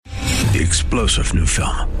The explosive new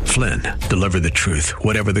film, Flynn, deliver the truth,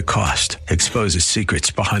 whatever the cost, exposes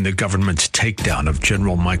secrets behind the government's takedown of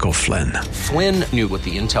General Michael Flynn. Flynn knew what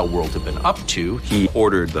the intel world had been up to. He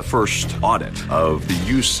ordered the first audit of the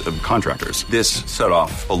use of contractors. This set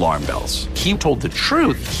off alarm bells. He told the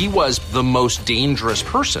truth. He was the most dangerous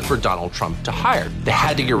person for Donald Trump to hire. They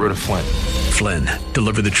had to get rid of Flynn. Flynn,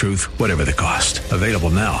 deliver the truth, whatever the cost. Available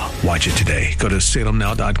now. Watch it today. Go to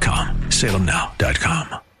salemnow.com.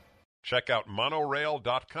 salemnow.com. Check out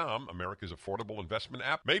Monorail.com, America's affordable investment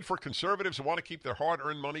app, made for conservatives who want to keep their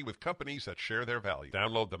hard-earned money with companies that share their values.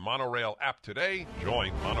 Download the Monorail app today.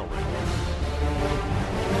 Join Monorail.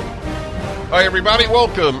 Hi, everybody.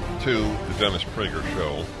 Welcome to the Dennis Prager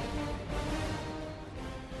Show.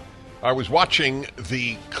 I was watching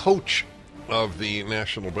the coach of the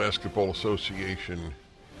National Basketball Association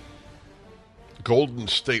Golden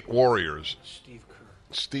State Warriors,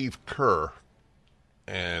 Steve Kerr,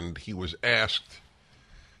 and he was asked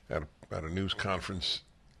at a news conference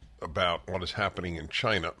about what is happening in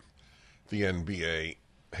China. The NBA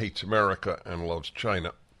hates America and loves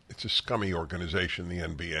China. It's a scummy organization, the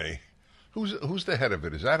NBA. Who's the head of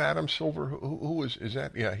it? Is that Adam Silver? Who is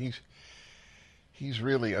that? Yeah, he's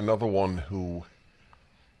really another one who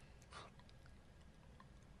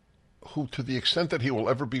to the extent that he will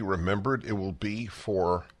ever be remembered, it will be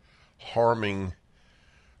for harming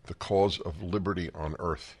the cause of liberty on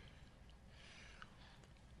earth.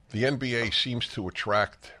 The NBA seems to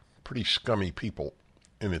attract pretty scummy people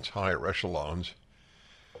in its higher echelons,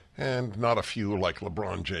 and not a few like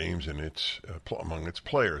LeBron James among its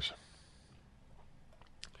players.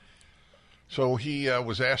 So he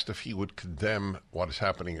was asked if he would condemn what is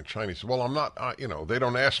happening in China. He said, well, I'm not, they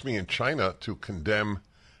don't ask me in China to condemn,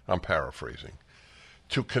 I'm paraphrasing,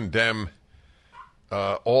 to condemn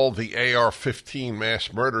all the AR-15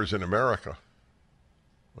 mass murders in America.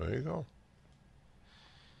 There you go.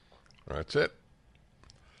 That's it.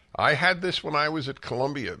 I had this when I was at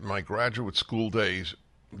Columbia in my graduate school days.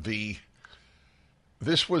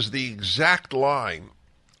 This was the exact line.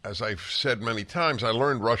 As I've said many times, I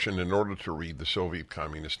learned Russian in order to read the Soviet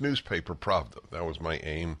Communist newspaper, Pravda. That was my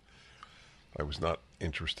aim. I was not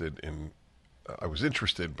interested in... I was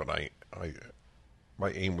interested, but my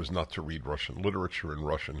aim was not to read Russian literature in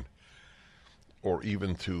Russian or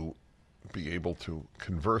even to be able to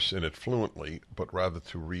converse in it fluently, but rather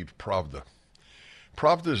to read Pravda.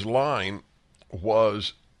 Pravda's line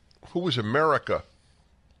was, who is America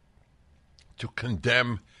to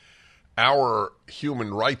condemn our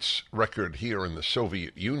human rights record here in the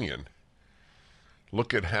Soviet Union?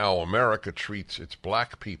 Look at how America treats its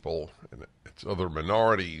black people and its other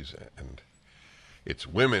minorities and its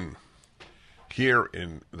women. Here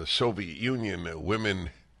in the Soviet Union,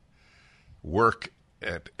 women work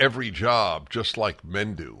at every job just like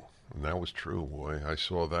men do. And that was true, boy. I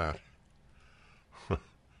saw that.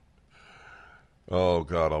 Oh,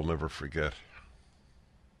 God, I'll never forget.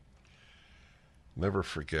 Never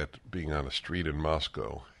forget being on a street in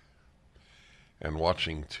Moscow and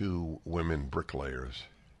watching two women bricklayers.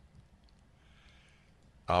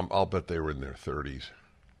 I'll bet they were in their 30s.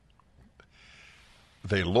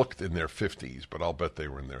 They looked in their 50s, but I'll bet they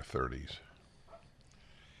were in their 30s.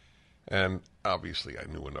 And obviously I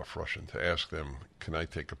knew enough Russian to ask them, can I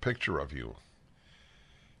take a picture of you?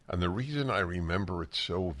 And the reason I remember it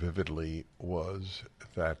so vividly was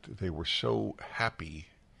that they were so happy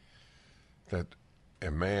that a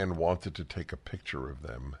man wanted to take a picture of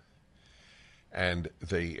them. And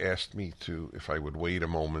they asked me if I would wait a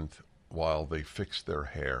moment while they fixed their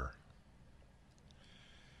hair.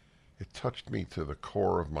 It touched me to the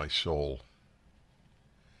core of my soul.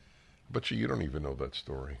 I bet you don't even know that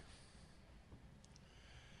story.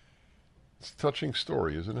 It's a touching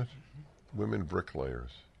story, isn't it? Women bricklayers.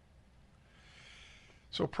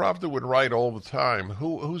 So Pravda would write all the time,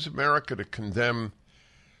 who's America to condemn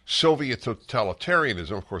Soviet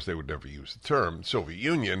totalitarianism? Of course, they would never use the term Soviet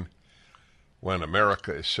Union when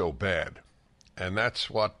America is so bad. And that's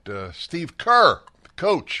what Steve Kerr, the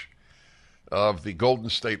coach of the Golden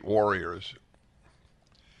State Warriors,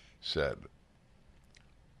 said.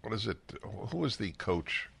 What is it? Who is the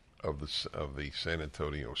coach of the San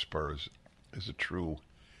Antonio Spurs? Is a true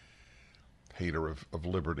hater of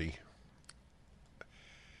liberty.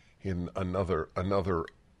 In another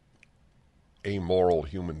amoral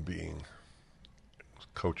human being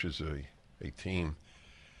coaches a team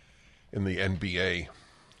in the NBA.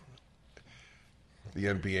 The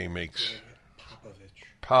NBA makes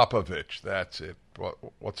Popovich, that's it.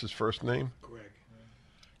 What's his first name?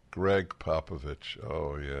 Greg Popovich.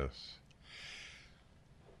 Oh, yes.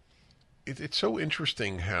 It's so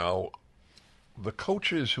interesting how the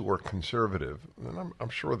coaches who are conservative, and I'm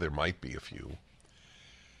sure there might be a few,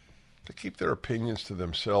 they keep their opinions to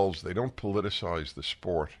themselves. They don't politicize the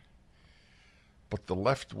sport. But the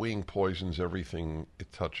left wing poisons everything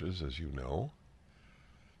it touches, as you know.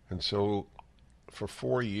 And so for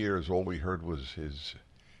 4 years, all we heard was his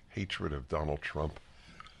hatred of Donald Trump.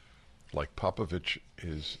 Like Popovich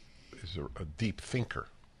is a deep thinker.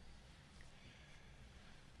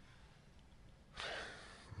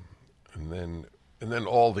 And then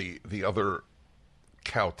all the other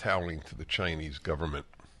kowtowing to the Chinese government.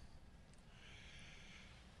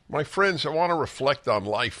 My friends, I want to reflect on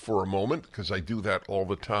life for a moment, because I do that all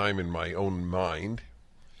the time in my own mind.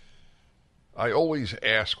 I always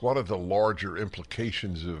ask, what are the larger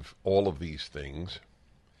implications of all of these things?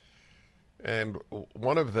 And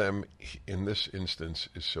one of them, in this instance,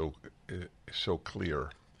 is so clear.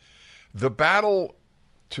 The battle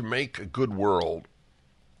to make a good world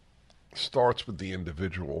starts with the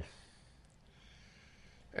individual.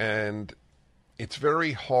 And it's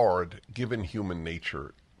very hard, given human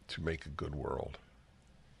nature, to make a good world.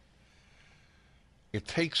 It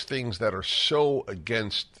takes things that are so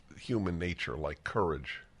against human nature, like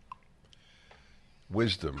courage,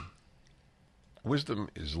 wisdom. Wisdom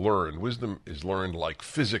is learned. Wisdom is learned like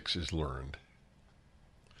physics is learned.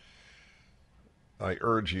 I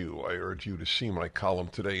urge you to see my column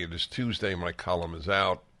today. It is Tuesday. My column is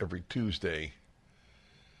out every Tuesday.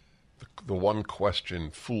 The one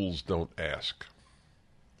question fools don't ask.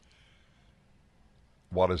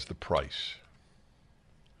 What is the price?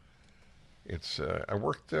 I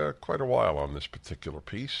worked quite a while on this particular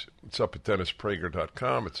piece. It's up at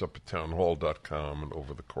DennisPrager.com. It's up at townhall.com. And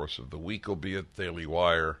over the course of the week, will be at Daily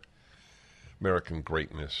Wire, American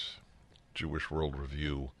Greatness, Jewish World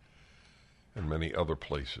Review, and many other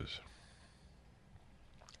places.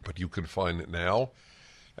 But you can find it now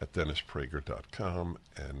at DennisPrager.com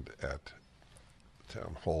and at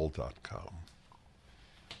townhall.com.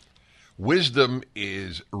 Wisdom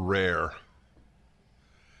is rare.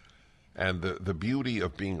 And the beauty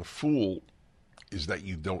of being a fool is that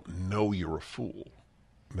you don't know you're a fool.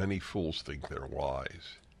 Many fools think they're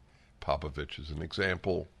wise. Popovich is an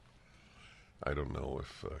example. I don't know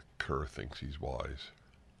if Kerr thinks he's wise.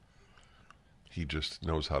 He just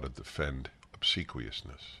knows how to defend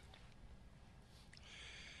obsequiousness.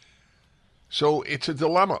 So it's a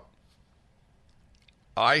dilemma.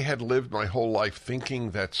 I had lived my whole life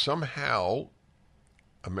thinking that somehow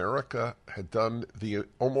America had done the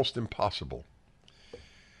almost impossible.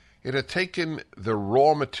 It had taken the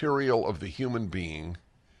raw material of the human being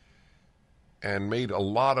and made a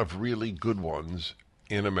lot of really good ones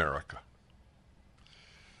in America.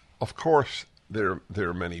 Of course, there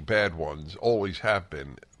are many bad ones, always have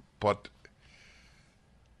been, but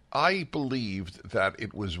I believed that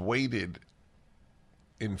it was weighted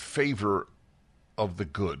in favor of the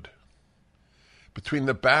good. Between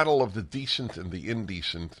the battle of the decent and the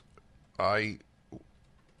indecent, I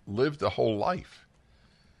lived a whole life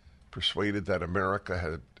persuaded that America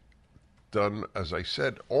had done, as I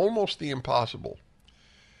said, almost the impossible.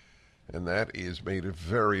 And that is made a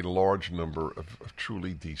very large number of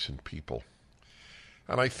truly decent people.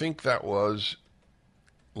 And I think that was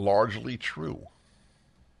largely true.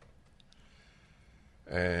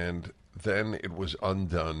 And then it was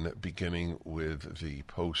undone, beginning with the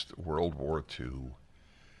post-World War II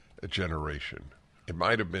generation. It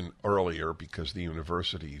might have been earlier because the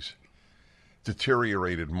universities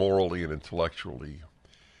deteriorated morally and intellectually,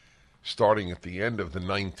 starting at the end of the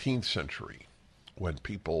 19th century, when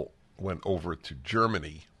people went over to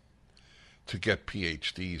Germany to get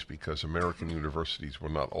PhDs because American universities were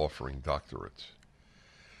not offering doctorates.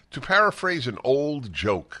 To paraphrase an old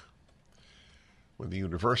joke, when the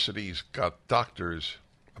universities got doctors,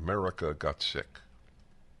 America got sick.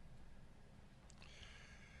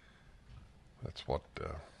 That's what,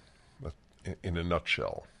 in a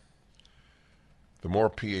nutshell. The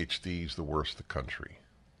more PhDs, the worse the country.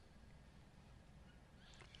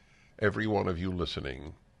 Every one of you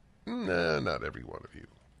listening, not every one of you,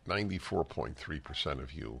 94.3%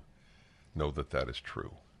 of you know that is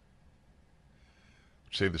true.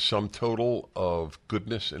 Say the sum total of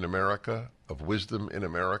goodness in America, of wisdom in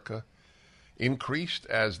America, increased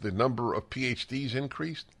as the number of PhDs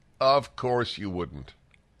increased? Of course you wouldn't.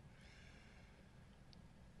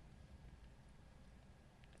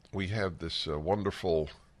 We had this wonderful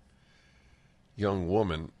young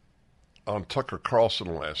woman on Tucker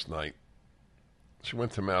Carlson last night. She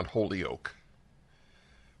went to Mount Holyoke.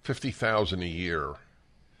 $50,000 a year,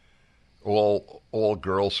 all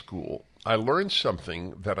girls school. I learned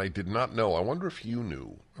something that I did not know. I wonder if you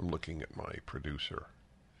knew. I'm looking at my producer.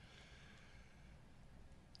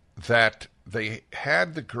 that they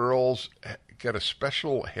had the girls get a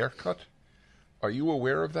special haircut. Are you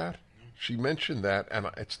aware of that? She mentioned that, and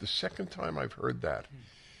it's the second time I've heard that.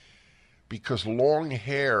 Because long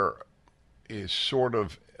hair is sort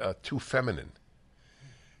of too feminine.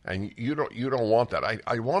 And you don't want that.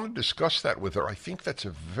 I want to discuss that with her. I think that's a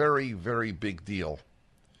very, very big deal.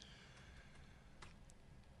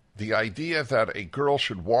 The idea that a girl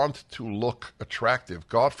should want to look attractive,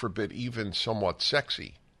 God forbid even somewhat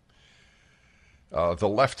sexy, the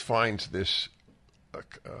left finds this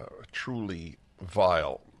truly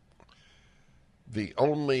vile. The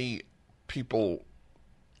only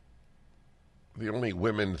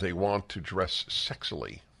women they want to dress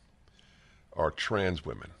sexily are trans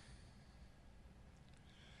women,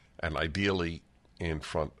 and ideally in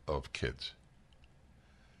front of kids.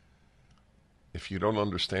 If you don't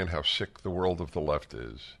understand how sick the world of the left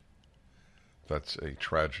is, that's a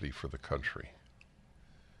tragedy for the country.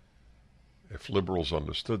 If liberals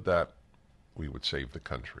understood that, we would save the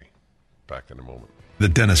country. Back in a moment. The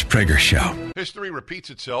Dennis Prager Show. History repeats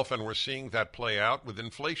itself, and we're seeing that play out with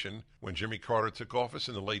inflation. When Jimmy Carter took office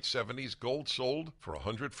in the late 70s, gold sold for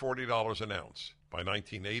 $140 an ounce. By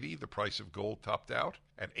 1980, the price of gold topped out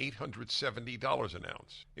at $870 an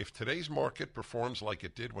ounce. If today's market performs like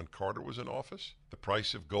it did when Carter was in office, the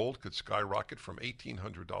price of gold could skyrocket from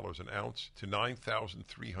 $1,800 an ounce to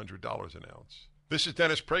 $9,300 an ounce. This is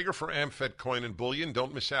Dennis Prager for AmFed Coin and Bullion.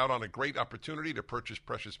 Don't miss out on a great opportunity to purchase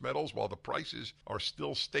precious metals while the prices are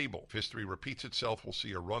still stable. If history repeats itself, we'll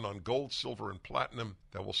see a run on gold, silver, and platinum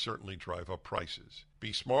that will certainly drive up prices.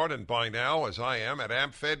 Be smart and buy now, as I am. At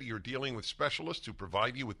AmFed, you're dealing with specialists who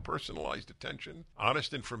provide you with personalized attention,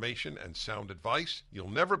 honest information, and sound advice. You'll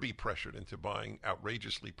never be pressured into buying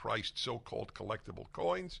outrageously priced so-called collectible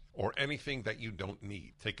coins or anything that you don't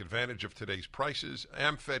need. Take advantage of today's prices.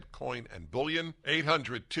 AmFed Coin and Bullion,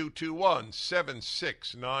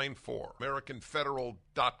 800-221-7694.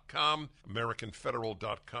 AmericanFederal.com,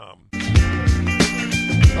 AmericanFederal.com.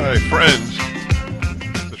 All right, friends.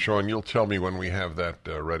 Sean, you'll tell me when we have that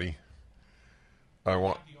ready. I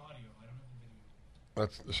want the audio. I don't have the video.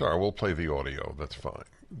 That's sorry. We'll play the audio. That's fine.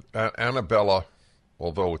 Annabella,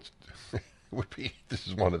 although it would be. This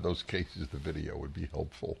is one of those cases. The video would be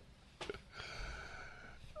helpful.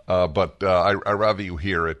 But I rather you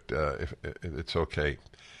hear it. If it's okay.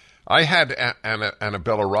 I had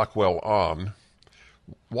Annabella Rockwell on.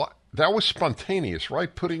 What? That was spontaneous,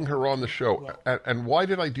 right? Putting her on the show. Well, and why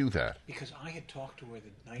did I do that? Because I had talked to her the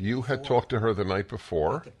night before. You had talked to her the night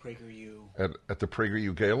before? At the PragerU. At the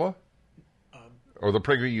PragerU Gala? Or the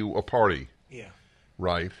PragerU party? Yeah.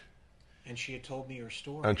 Right. And she had told me her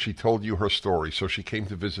story. And she told you her story, so she came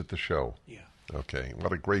to visit the show. Yeah. Okay,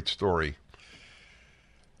 what a great story.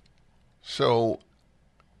 So,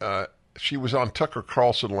 she was on Tucker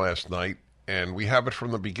Carlson last night. And we have it from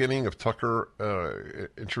the beginning of Tucker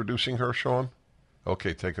introducing her, Sean?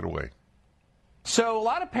 Okay, take it away. So a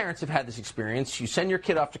lot of parents have had this experience. You send your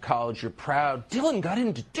kid off to college, you're proud. Dylan got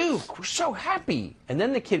into Duke. We're so happy. And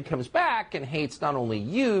then the kid comes back and hates not only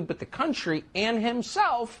you, but the country and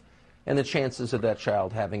himself. And the chances of that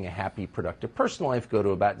child having a happy, productive personal life go to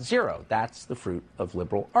about zero. That's the fruit of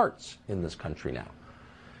liberal arts in this country now.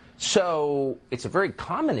 So it's a very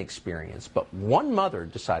common experience, but one mother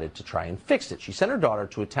decided to try and fix it. She sent her daughter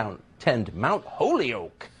to attend Mount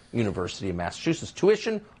Holyoke University of Massachusetts,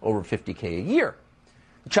 tuition over $50K a year.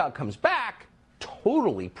 The child comes back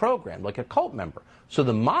totally programmed, like a cult member. So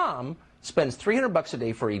the mom spends $300 a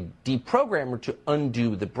day for a deprogrammer to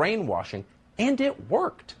undo the brainwashing, and it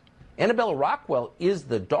worked. Annabella Rockwell is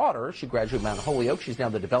the daughter. She graduated Mount Holyoke. She's now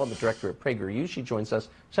the development director at PragerU. She joins us.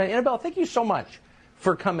 So, Annabella, thank you so much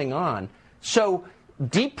for coming on. So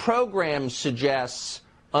deprogram suggests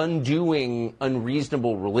undoing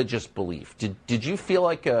unreasonable religious belief. Did you feel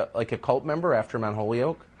like a cult member after Mount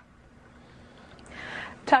Holyoke?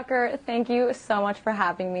 Tucker, thank you so much for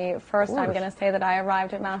having me. First, I'm going to say that I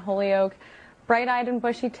arrived at Mount Holyoke bright-eyed and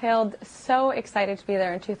bushy-tailed, so excited to be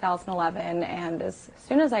there in 2011. And as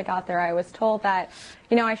soon as I got there, I was told that,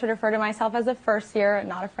 I should refer to myself as a first year,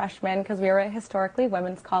 not a freshman, because we were a historically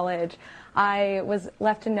women's college. I was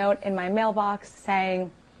left a note in my mailbox saying,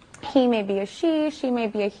 he may be a she may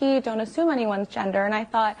be a he, don't assume anyone's gender. And I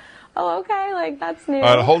thought, oh, okay, that's new.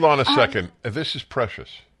 Hold on a second. This is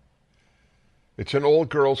precious. It's an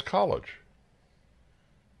all-girls college.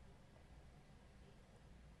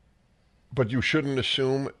 But you shouldn't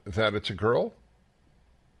assume that it's a girl?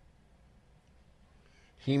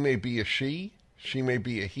 He may be a she may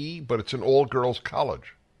be a he, but it's an all-girls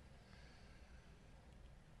college.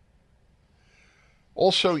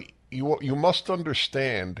 Also, you must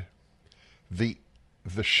understand the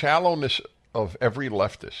the shallowness of every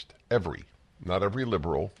leftist, not every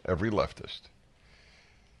liberal, every leftist,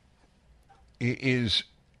 is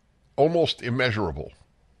almost immeasurable.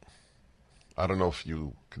 I don't know if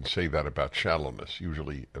you can say that about shallowness,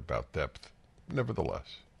 usually about depth.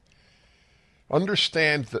 Nevertheless,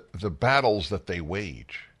 understand that the battles that they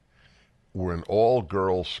wage were an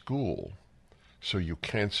all-girls school, so you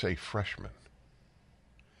can't say freshmen.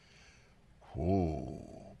 Ooh,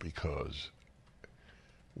 because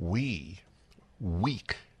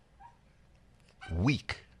weak,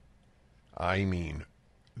 I mean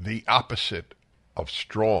the opposite of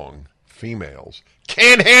strong females,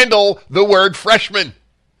 can't handle the word freshman.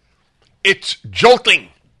 It's jolting.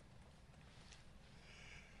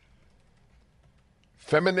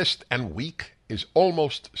 Feminist and weak is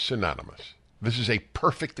almost synonymous. This is a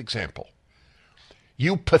perfect example.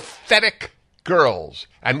 You pathetic girls,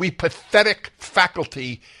 and we pathetic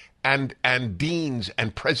faculty and deans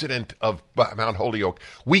and president of Mount Holyoke,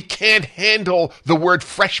 we can't handle the word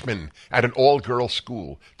freshman at an all-girls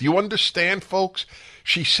school. Do you understand, folks?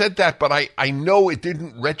 She said that, but I know it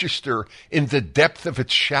didn't register in the depth of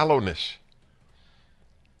its shallowness.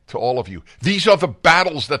 To all of you, these are the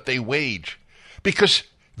battles that they wage because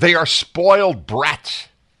they are spoiled brats.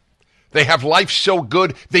 They have life so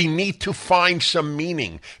good, they need to find some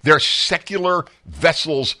meaning. They're secular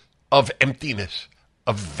vessels of emptiness,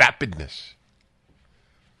 of vapidness.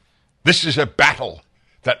 This is a battle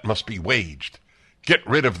that must be waged. Get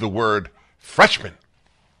rid of the word freshman.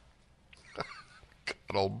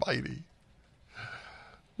 God almighty.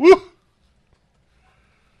 Woo!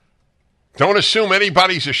 Don't assume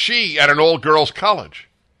anybody's a she at an all-girls college.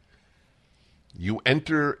 You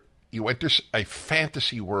enter a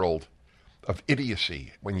fantasy world of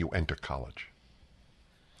idiocy when you enter college.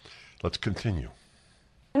 Let's continue.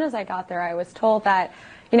 As soon as I got there, I was told that,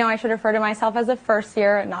 I should refer to myself as a first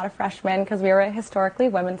year, not a freshman, because we were a historically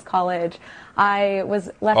women's college. I was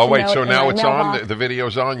left Oh, a wait, note so in now my it's mailbox. on? The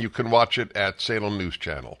video's on? You can watch it at Salem News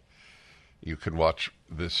Channel. You can watch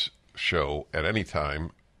this show at any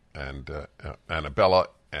time, and Annabella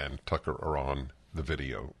and Tucker are on the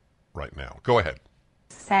video right now. Go ahead.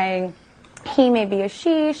 Saying, he may be a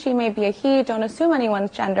she may be a he, don't assume anyone's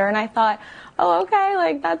gender. And I thought, oh,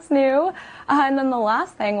 okay, that's new. And then the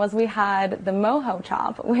last thing was we had the moho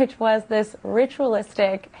chop, which was this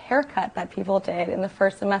ritualistic haircut that people did in the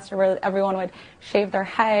first semester where everyone would shave their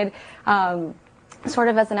head, sort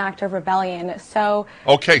of as an act of rebellion. So,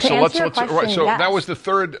 okay, so yes. That was the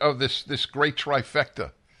third of this great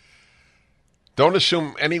trifecta. Don't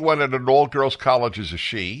assume anyone at an all-girls college is a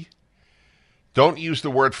she. Don't use the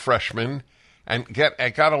word freshman. And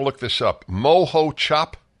I got to look this up. Moho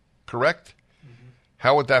chop, correct? Mm-hmm.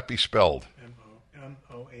 How would that be spelled?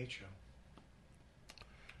 M-O-H-O.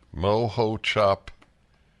 Moho chop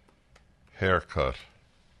haircut.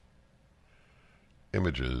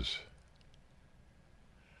 Images.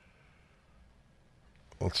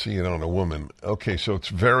 Let's see it on a woman. Okay, so it's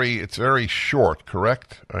very short,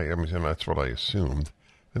 correct? I mean, that's what I assumed.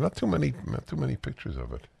 There are not too many pictures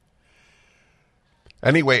of it.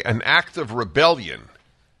 Anyway, an act of rebellion.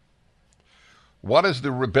 What is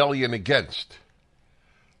the rebellion against?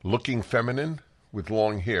 Looking feminine with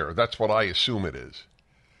long hair. That's what I assume it is.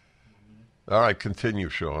 All right, continue,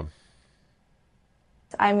 Sean.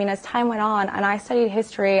 I mean, as time went on and I studied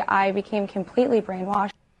history, I became completely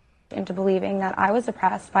brainwashed into believing that I was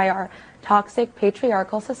oppressed by our toxic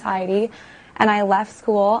patriarchal society. And I left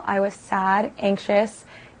school. I was sad, anxious,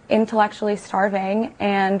 intellectually starving,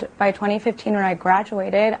 and by 2015 when I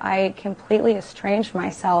graduated, I completely estranged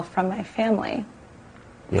myself from my family.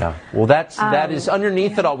 Yeah, well, that is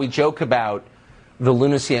underneath it all. We joke about the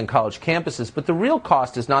lunacy on college campuses, but the real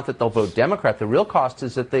cost is not that they'll vote Democrat. The real cost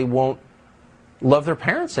is that they won't love their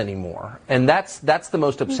parents anymore, and that's the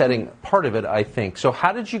most upsetting part of it, I think. So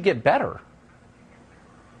how did you get better?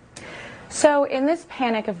 So in this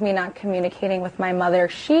panic of me not communicating with my mother,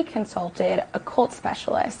 she consulted a cult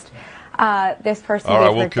specialist. This person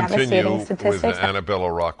gave her devastating statistics. With Annabella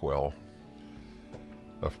Rockwell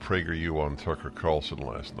of PragerU on Tucker Carlson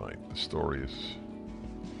last night. The story is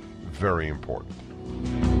very important.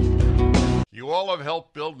 You all have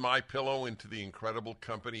helped build MyPillow into the incredible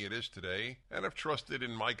company it is today, and have trusted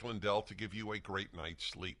in Mike Lindell to give you a great night's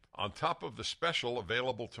sleep. On top of the special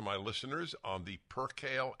available to my listeners on the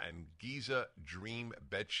Percale and Giza Dream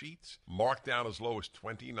bed sheets, marked down as low as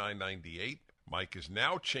 $29.98, Mike is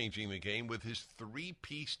now changing the game with his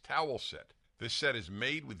 3-piece towel set. This set is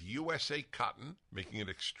made with USA cotton, making it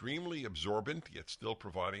extremely absorbent, yet still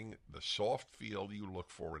providing the soft feel you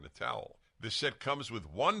look for in a towel. This set comes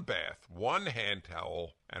with one bath, one hand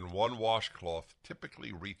towel, and one washcloth,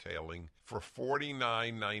 typically retailing for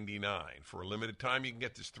 $49.99. For a limited time, you can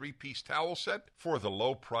get this 3-piece towel set for the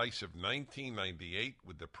low price of $19.98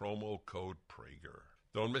 with the promo code Prager.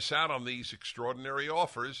 Don't miss out on these extraordinary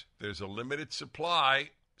offers. There's a limited supply,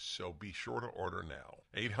 so be sure to order now.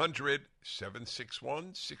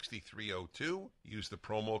 800-761-6302. Use the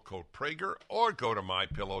promo code Prager or go to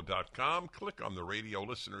MyPillow.com, click on the radio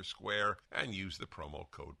listener square, and use the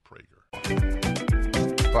promo code Prager.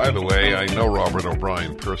 By the way, I know Robert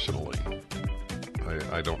O'Brien personally.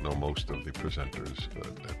 I don't know most of the presenters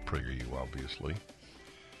at PragerU, obviously.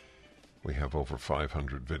 We have over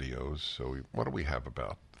 500 videos, so what do we have,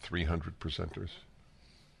 about 300 presenters?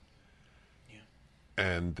 Yeah.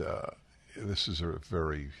 And this is a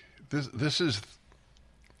very... This is...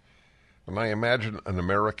 When I imagine an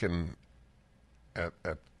American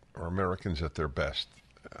or Americans at their best,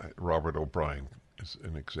 Robert O'Brien is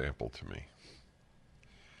an example to me.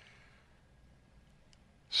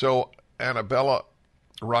 So, Annabella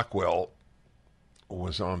Rockwell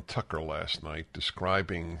was on Tucker last night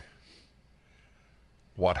describing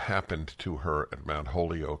what happened to her at Mount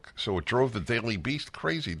Holyoke. So it drove the Daily Beast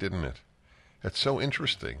crazy, didn't it? It's so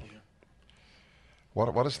interesting. Yeah.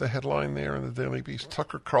 What is the headline there in the Daily Beast?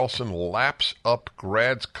 Tucker Carlson laps up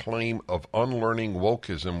grad's claim of unlearning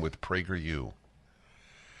wokeism with PragerU.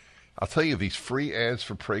 I'll tell you, these free ads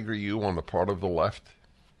for PragerU on the part of the left,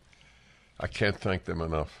 I can't thank them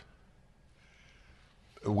enough.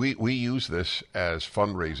 We use this as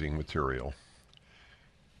fundraising material.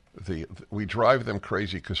 We drive them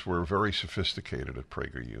crazy because we're very sophisticated at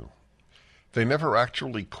PragerU. They never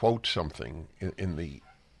actually quote something in the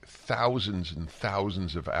thousands and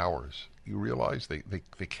thousands of hours. You realize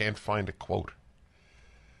they can't find a quote.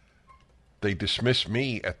 They dismiss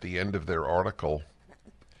me at the end of their article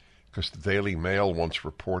because the Daily Mail once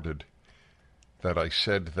reported that I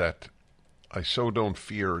said that I so don't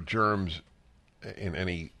fear germs in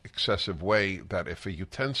any excessive way that if a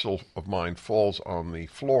utensil of mine falls on the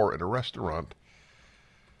floor at a restaurant,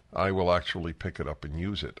 I will actually pick it up and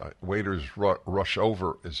use it. Waiters rush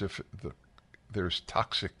over as if there's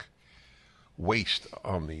toxic waste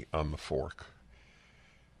on the fork.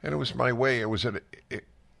 And it was my way. It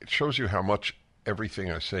shows you how much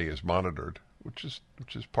everything I say is monitored, which is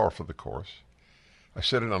par for the course. I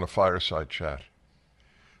said it on a fireside chat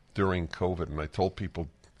during COVID, and I told people,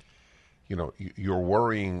 you know, you're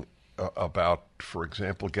worrying about, for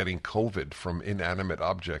example, getting COVID from inanimate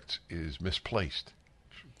objects is misplaced.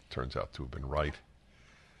 Turns out to have been right.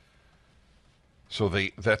 So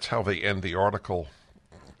that's how they end the article.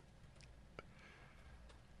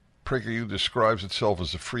 PragerU describes itself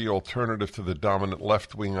as a free alternative to the dominant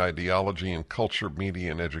left-wing ideology in culture,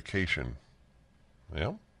 media, and education.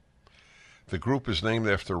 Yeah. The group is named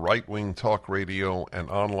after right-wing talk radio and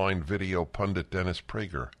online video pundit Dennis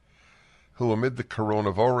Prager, who amid the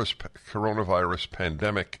coronavirus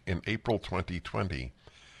pandemic in April 2020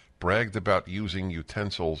 bragged about using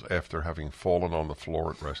utensils after having fallen on the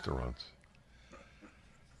floor at restaurants.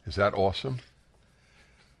 Is that awesome?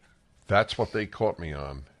 That's what they caught me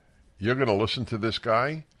on. You're going to listen to this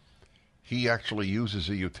guy? He actually uses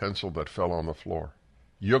a utensil that fell on the floor.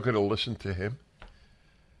 You're going to listen to him?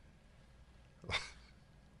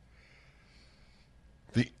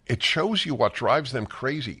 It shows you what drives them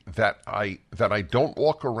crazy, that I don't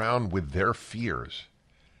walk around with their fears.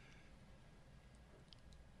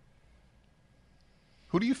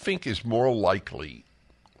 Who do you think is more likely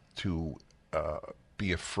to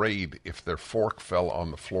be afraid if their fork fell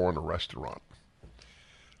on the floor in a restaurant?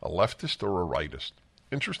 A leftist or a rightist?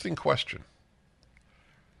 Interesting question.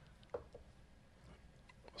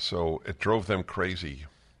 So it drove them crazy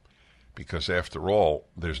because, after all,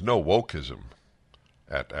 there's no wokeism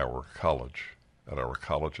at our college, at our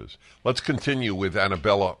colleges. Let's continue with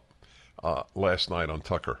Annabella last night on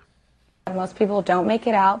Tucker. Most people don't make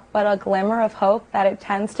it out, but a glimmer of hope that it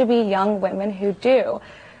tends to be young women who do.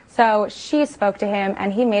 So she spoke to him,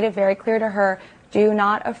 and he made it very clear to her, do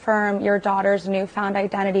not affirm your daughter's newfound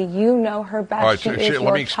identity. You know her best. All right, she is your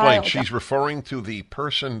let me explain. child. She's referring to the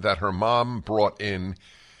person that her mom brought in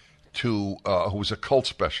to, who was a cult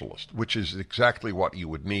specialist, which is exactly what you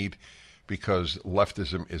would need, because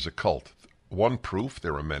leftism is a cult. One proof,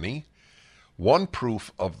 there are many, one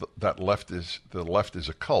proof of that the left is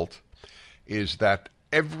a cult is that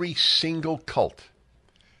every single cult,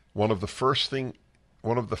 one of the first things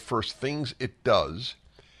it does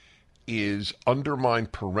is undermine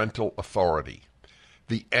parental authority.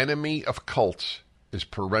 The enemy of cults is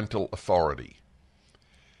parental authority.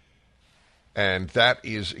 And that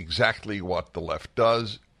is exactly what the left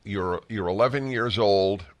does. you're 11 years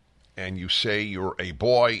old, and you say you're a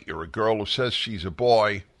boy, you're a girl who says she's a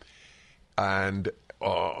boy, and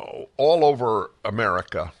all over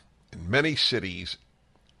America, in many cities,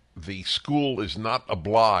 the school is not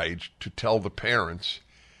obliged to tell the parents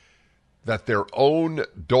that their own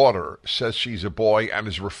daughter says she's a boy and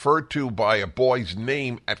is referred to by a boy's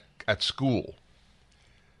name at school.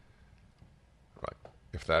 Right.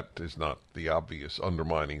 If that is not the obvious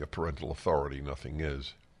undermining of parental authority, nothing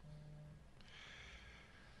is.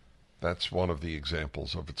 That's one of the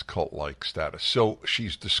examples of its cult-like status. So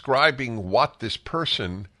she's describing what this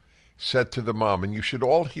person said to the mom, and you should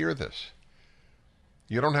all hear this.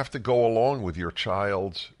 You don't have to go along with your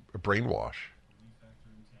child's brainwash.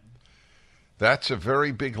 That's a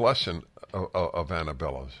very big lesson of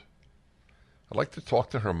Annabella's. I'd like to talk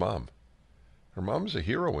to her mom. Her mom's a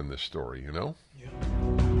hero in this story, you know? Yeah.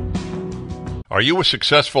 Are you a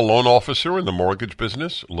successful loan officer in the mortgage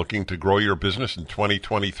business, looking to grow your business in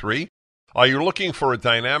 2023? Are you looking for a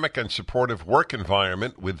dynamic and supportive work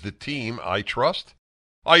environment with the team I trust?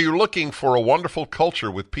 Are you looking for a wonderful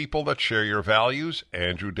culture with people that share your values?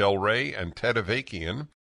 Andrew Del Rey and Ted Avakian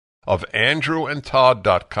of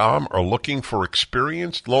AndrewandTodd.com are looking for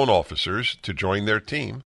experienced loan officers to join their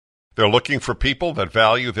team. They're looking for people that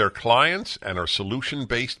value their clients and are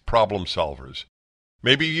solution-based problem solvers.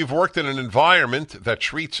 Maybe you've worked in an environment that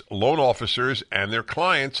treats loan officers and their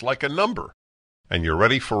clients like a number, and you're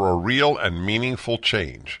ready for a real and meaningful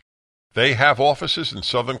change. They have offices in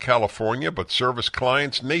Southern California but service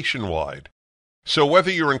clients nationwide. So whether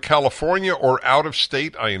you're in California or out of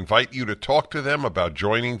state, I invite you to talk to them about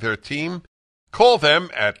joining their team. Call them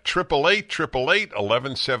at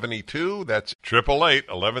 888-888-1172. That's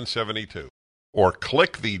 888-1172. Or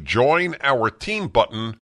click the Join Our Team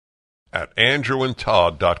button at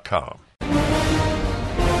andrewandtodd.com.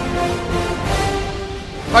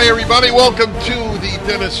 Hi, everybody. Welcome to the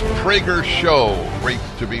Dennis Prager Show. Great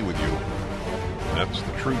to be with you. That's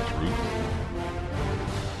the truth.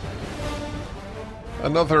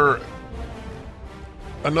 Another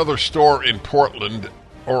store in Portland,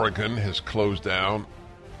 Oregon, has closed down,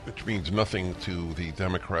 which means nothing to the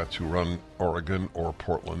Democrats who run Oregon or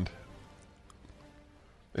Portland.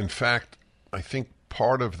 In fact, I think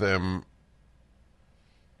part of them,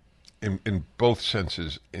 in both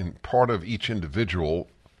senses, in part of each individual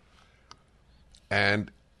and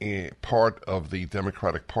part of the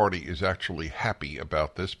Democratic Party is actually happy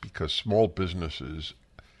about this because small businesses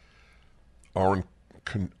aren't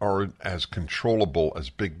as controllable as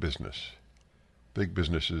big business. Big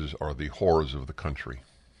businesses are the whores of the country.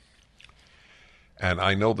 And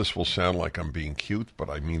I know this will sound like I'm being cute, but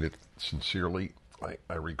I mean it sincerely.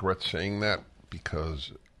 I regret saying that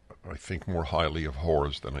because I think more highly of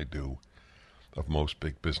whores than I do of most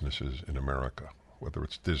big businesses in America, whether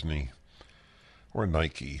it's Disney or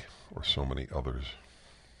Nike or so many others.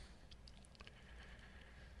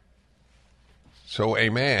 So a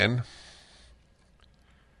man...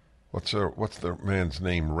 What's the man's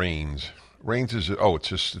name? Raines. Raines is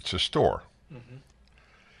it's a store. Mm-hmm.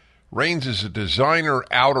 Raines is a designer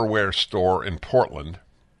outerwear store in Portland.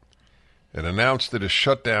 It announced it is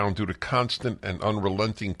shut down due to constant and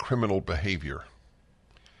unrelenting criminal behavior.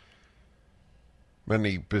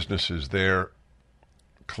 Many businesses there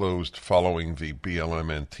closed following the BLM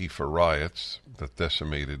Antifa riots that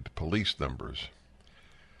decimated police numbers.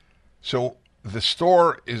 So the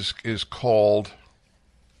store is called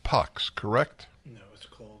Pucks, correct? No, it's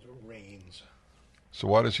called Raines. So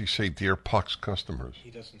why does he say Dear Pucks customers? He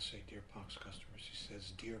doesn't say Dear Pucks customers. He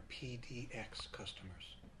says Dear PDX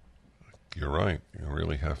customers. You're right. You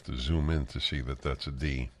really have to zoom in to see that that's a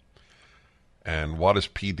D. And what is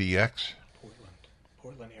PDX?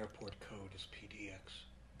 Portland Airport Code is PDX.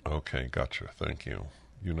 Okay, gotcha. Thank you.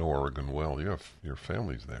 You know Oregon well. Your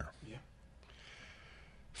family's there. Yeah.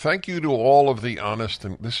 Thank you to all of the honest,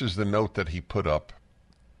 and this is the note that he put up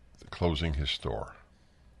closing his store.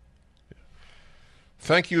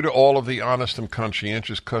 Thank you to all of the honest and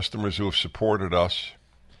conscientious customers who have supported us.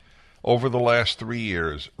 Over the last 3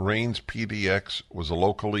 years, Raines PDX was a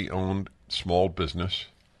locally owned small business,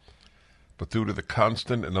 but due to the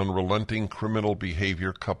constant and unrelenting criminal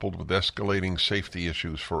behavior coupled with escalating safety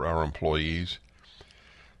issues for our employees,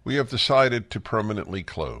 we have decided to permanently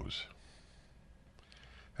close.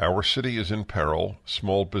 Our city is in peril.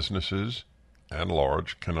 Small businesses and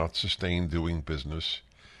large cannot sustain doing business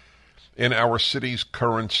in our city's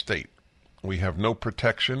current state. We have no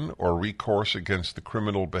protection or recourse against the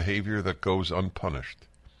criminal behavior that goes unpunished.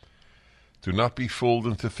 Do not be fooled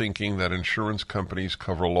into thinking that insurance companies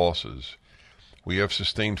cover losses. We have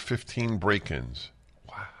sustained 15 break-ins.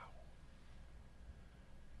 Wow.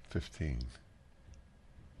 15.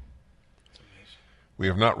 We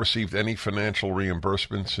have not received any financial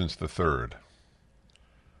reimbursement since the 3rd.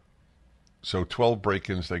 So 12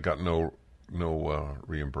 break-ins, they got no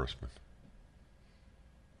reimbursement.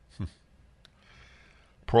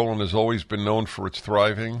 Portland has always been known for its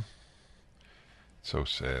thriving. So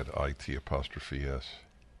sad, IT''S.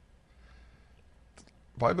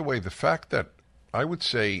 By the way, the fact that I would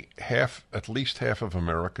say at least half of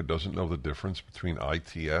America doesn't know the difference between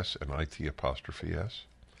ITS and IT''S,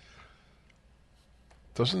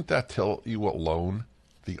 doesn't that tell you alone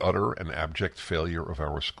the utter and abject failure of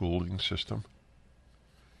our schooling system?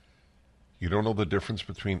 You don't know the difference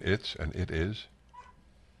between its and it is?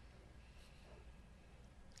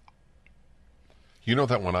 You know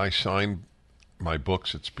that when I sign my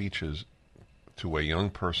books at speeches to a young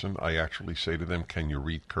person, I actually say to them, can you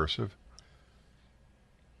read cursive?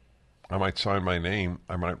 I might sign my name.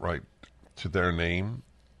 I might write to their name,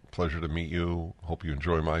 pleasure to meet you, hope you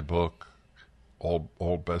enjoy my book,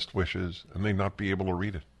 all best wishes, and they not be able to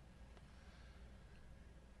read it.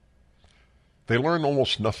 They learn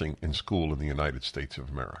almost nothing in school in the United States of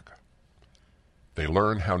America. They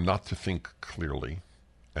learn how not to think clearly,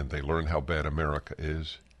 and they learn how bad America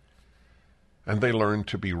is, and they learn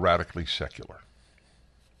to be radically secular.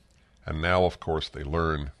 And now, of course, they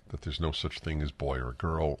learn that there's no such thing as boy or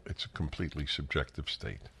girl. It's a completely subjective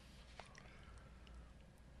state.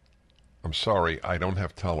 I'm sorry, I don't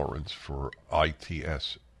have tolerance for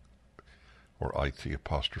ITS or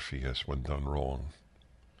IT''S when done wrong.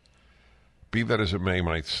 Be that as it may,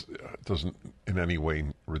 doesn't in any way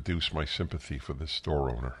reduce my sympathy for this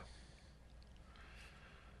store owner.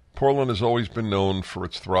 Portland has always been known for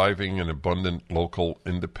its thriving and abundant local,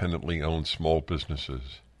 independently owned small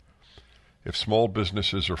businesses. If small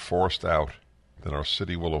businesses are forced out, then our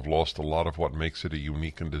city will have lost a lot of what makes it a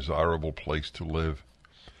unique and desirable place to live.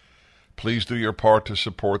 Please do your part to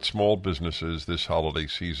support small businesses this holiday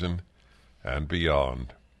season and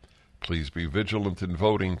beyond. Please be vigilant in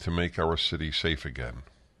voting to make our city safe again.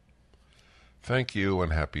 Thank you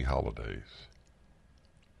and happy holidays.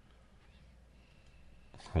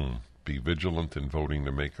 Be vigilant in voting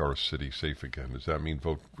to make our city safe again. Does that mean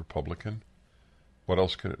vote Republican? What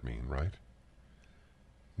else can it mean, right?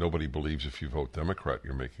 Nobody believes if you vote Democrat,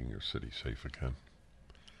 you're making your city safe again.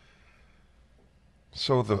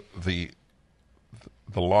 So the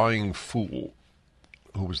lying fool,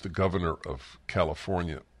 who was the governor of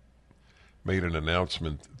California, made an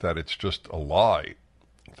announcement that it's just a lie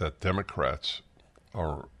that Democrats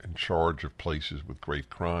are in charge of places with great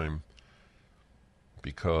crime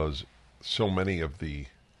because so many of the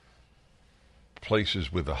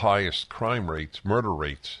places with the highest crime rates, murder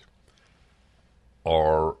rates,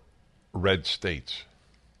 are red states.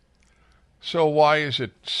 So why is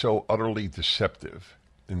it so utterly deceptive,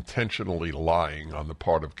 intentionally lying on the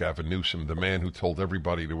part of Gavin Newsom, the man who told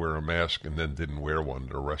everybody to wear a mask and then didn't wear one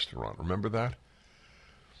at a restaurant? Remember that?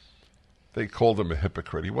 They called him a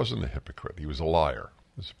hypocrite. He wasn't a hypocrite. He was a liar.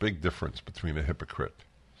 There's a big difference between a hypocrite.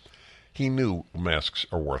 He knew masks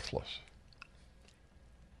are worthless.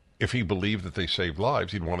 If he believed that they saved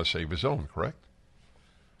lives, he'd want to save his own, correct?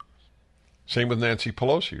 Same with Nancy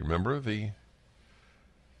Pelosi. Remember the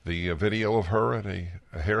video of her at a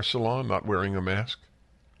hair salon not wearing a mask?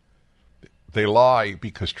 They lie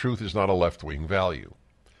because truth is not a left-wing value.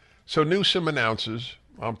 So Newsom announces,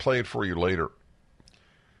 I'll play it for you later.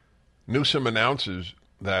 Newsom announces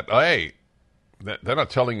that, hey, they're not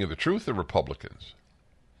telling you the truth, the Republicans.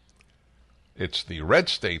 It's the red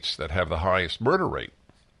states that have the highest murder rate.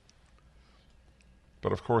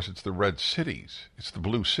 But, of course, it's the red cities. It's the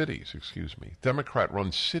blue cities,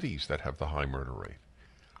 Democrat-run cities that have the high murder rate.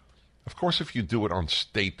 Of course, if you do it on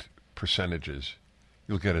state percentages,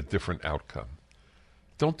 you'll get a different outcome.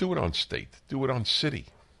 Don't do it on state. Do it on city.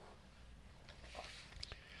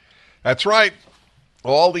 That's right.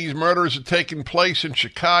 All these murders are taking place in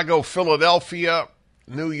Chicago, Philadelphia,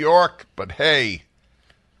 New York. But, hey,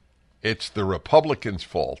 it's the Republicans'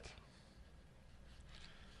 fault.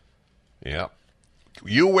 Yeah.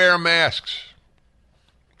 You wear masks.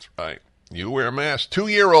 That's right. You wear masks.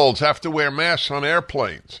 2-year-olds have to wear masks on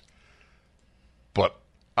airplanes. But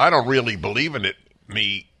I don't really believe in it,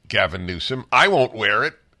 me, Gavin Newsom. I won't wear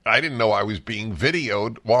it. I didn't know I was being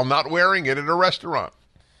videoed while not wearing it at a restaurant.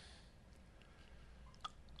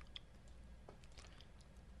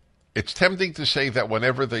 It's tempting to say that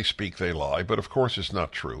whenever they speak, they lie, but of course it's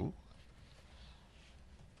not true.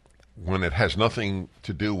 When it has nothing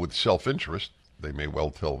to do with self-interest, they may well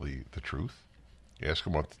tell the truth. You ask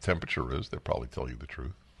them what the temperature is, they'll probably tell you the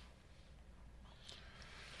truth.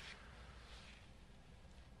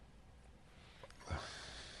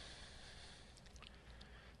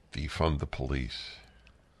 Defund the police.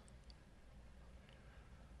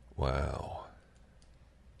 Wow.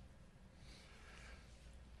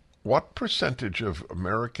 What percentage of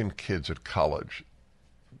American kids at college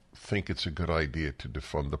think it's a good idea to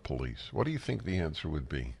defund the police? What do you think the answer would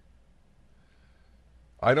be?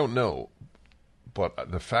 I don't know,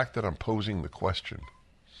 but the fact that I'm posing the question,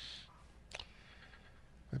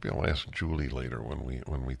 maybe I'll ask Julie later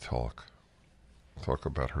when we talk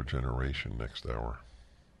about her generation next hour.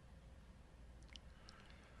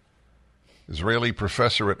 Israeli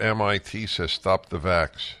professor at MIT says stop the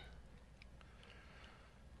vax.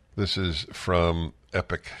 This is from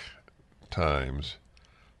Epoch Times.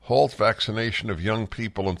 Halt vaccination of young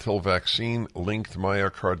people until vaccine-linked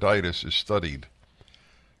myocarditis is studied,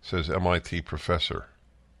 says MIT professor.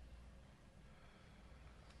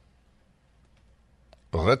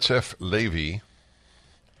 Recep Levy,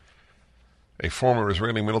 a former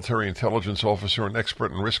Israeli military intelligence officer, an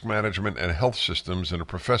expert in risk management and health systems, and a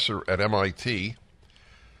professor at MIT,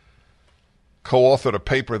 co-authored a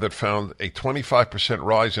paper that found a 25%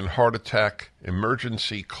 rise in heart attack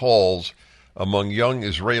emergency calls among young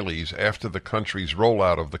Israelis after the country's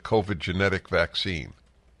rollout of the COVID genetic vaccine.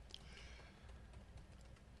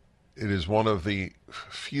 It is one of the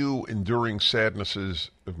few enduring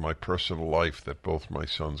sadnesses of my personal life that both my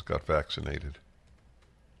sons got vaccinated.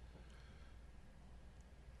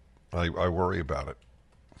 I worry about it.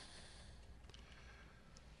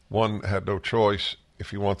 One had no choice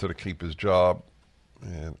if he wanted to keep his job,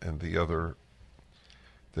 and the other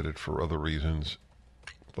did it for other reasons.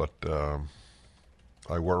 But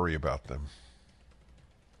I worry about them.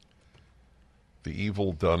 The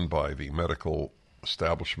evil done by the medical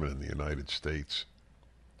establishment in the United States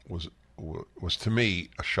was to me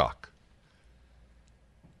a shock.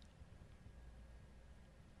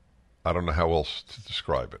 I don't know how else to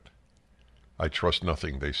describe it. I trust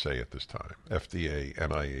nothing they say at this time. FDA,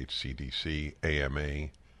 NIH, CDC, AMA,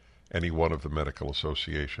 any one of the medical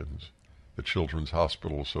associations, the Children's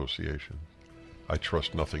Hospital Association. I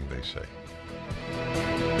trust nothing they say.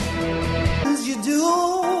 As you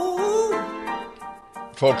do.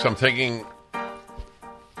 Folks, I'm taking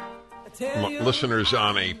listeners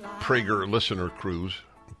on a Prager listener cruise.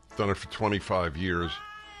 I've done it for 25 years.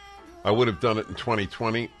 I would have done it in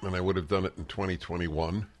 2020, and I would have done it in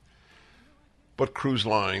 2021. But cruise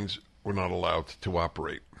lines were not allowed to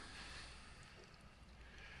operate.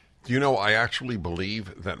 Do you know, I actually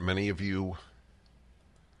believe that many of you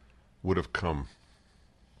would have come.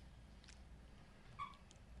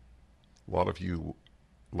 A lot of you,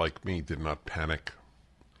 like me, did not panic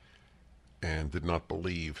and did not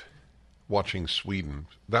believe. Watching Sweden,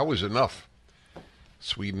 that was enough.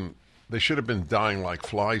 Sweden, they should have been dying like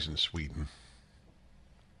flies in Sweden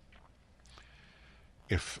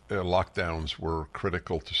if lockdowns were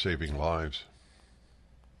critical to saving lives.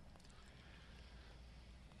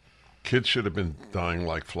 Kids should have been dying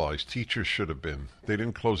like flies. Teachers should have been. They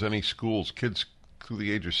didn't close any schools. Kids through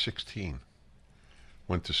the age of 16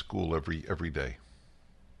 went to school every day.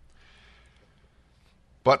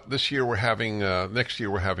 But this year next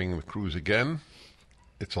year we're having the cruise again.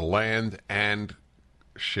 It's a land and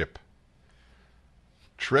ship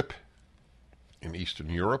trip in Eastern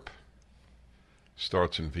Europe.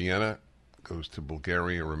 Starts in Vienna, goes to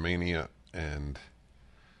Bulgaria, Romania, and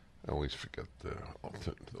I always forget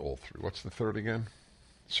all three. What's the third again?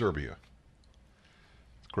 Serbia.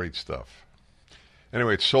 Great stuff.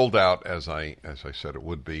 Anyway, it's sold out as I said it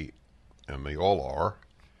would be, and they all are.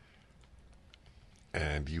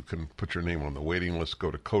 And you can put your name on the waiting list.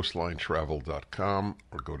 Go to coastlinetravel.com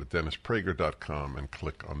or go to DennisPrager.com and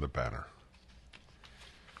click on the banner.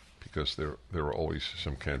 Because there are always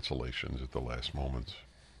some cancellations at the last moments.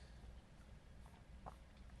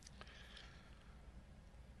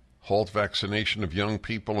 Halt vaccination of young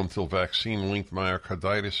people until vaccine-linked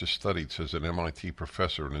myocarditis is studied, says an MIT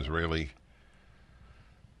professor, an Israeli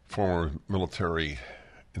former military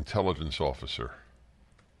intelligence officer.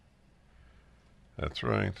 That's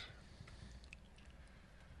right.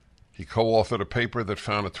 He co-authored a paper that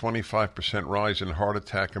found a 25% rise in heart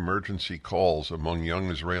attack emergency calls among young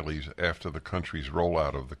Israelis after the country's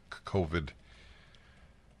rollout of the COVID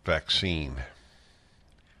vaccine.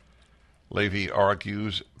 Levy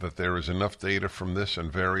argues that there is enough data from this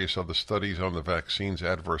and various other studies on the vaccine's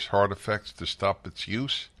adverse heart effects to stop its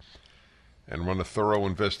use and run a thorough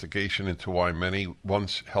investigation into why many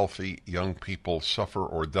once healthy young people suffer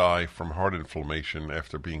or die from heart inflammation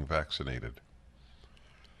after being vaccinated.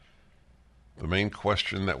 The main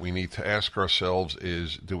question that we need to ask ourselves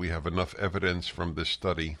is, do we have enough evidence from this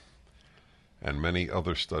study and many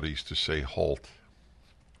other studies to say halt?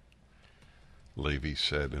 Levy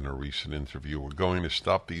said in a recent interview. We're going to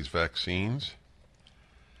stop these vaccines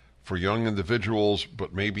for young individuals,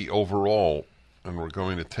 but maybe overall, and we're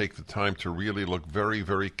going to take the time to really look very,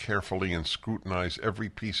 very carefully and scrutinize every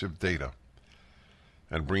piece of data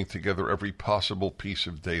and bring together every possible piece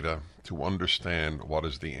of data to understand what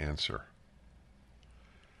is the answer.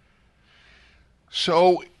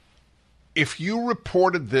 So, if you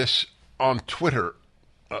reported this on Twitter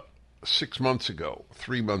 6 months ago,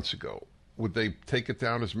 3 months ago, would they take it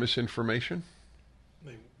down as misinformation?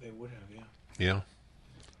 They would have, yeah. Yeah.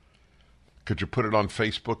 Could you put it on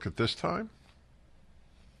Facebook at this time?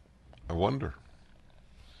 I wonder.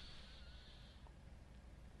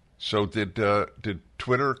 So did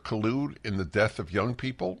Twitter collude in the death of young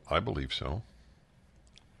people? I believe so.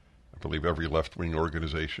 I believe every left-wing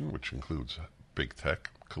organization, which includes big tech,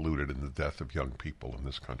 colluded in the death of young people in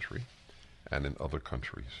this country and in other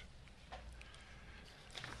countries.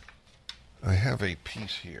 I have a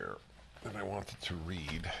piece here that I wanted to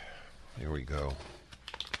read. Here we go.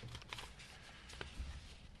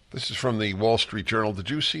 This is from the Wall Street Journal. Did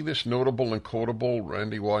you see this notable and quotable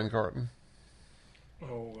Randi Weingarten?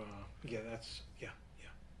 Yeah.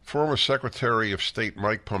 Former Secretary of State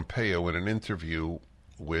Mike Pompeo in an interview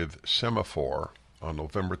with Semaphore on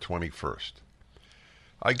November 21st.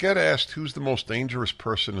 I get asked who's the most dangerous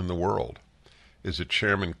person in the world. Is it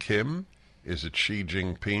Chairman Kim? Is it Xi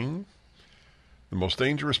Jinping? The most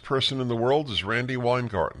dangerous person in the world is Randi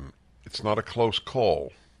Weingarten. It's not a close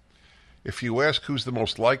call. If you ask who's the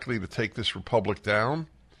most likely to take this republic down,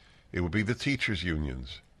 it would be the teachers'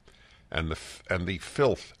 unions and the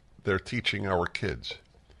filth they're teaching our kids.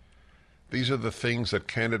 These are the things that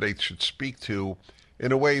candidates should speak to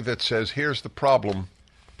in a way that says, here's the problem,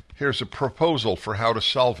 here's a proposal for how to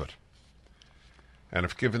solve it. And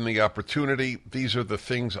if given the opportunity, these are the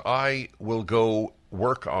things I will go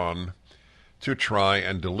work on to try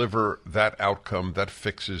and deliver that outcome that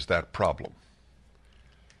fixes that problem.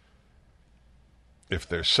 If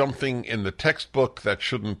there's something in the textbook that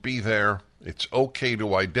shouldn't be there, it's okay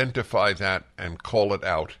to identify that and call it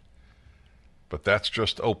out. But that's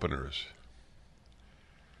just openers.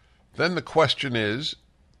 Then the question is,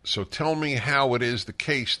 so tell me how it is the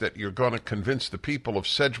case that you're going to convince the people of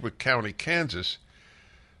Sedgwick County, Kansas,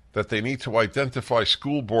 that they need to identify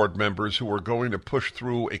school board members who are going to push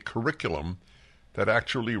through a curriculum that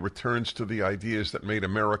actually returns to the ideas that made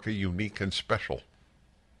America unique and special.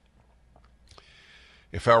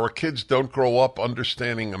 If our kids don't grow up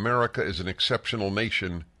understanding America is an exceptional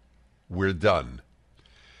nation, we're done.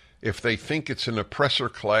 If they think it's an oppressor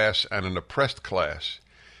class and an oppressed class,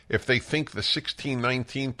 if they think the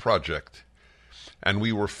 1619 Project and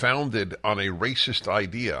we were founded on a racist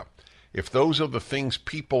idea, if those are the things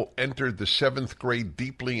people entered the 7th grade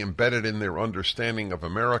deeply embedded in their understanding of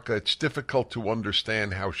America, it's difficult to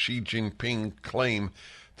understand how Xi Jinping claim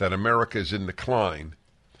that America is in decline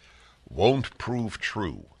won't prove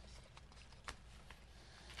true.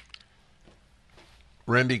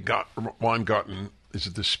 Randi Weingarten is a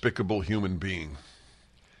despicable human being.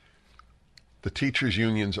 The teachers'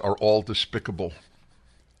 unions are all despicable.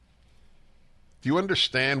 Do you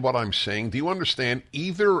understand what I'm saying? Do you understand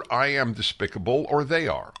either I am despicable or they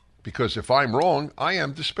are? Because if I'm wrong, I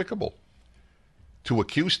am despicable. To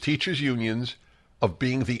accuse teachers' unions of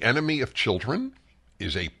being the enemy of children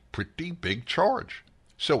is a pretty big charge.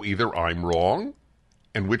 So either I'm wrong,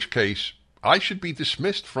 in which case I should be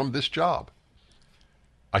dismissed from this job.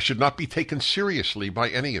 I should not be taken seriously by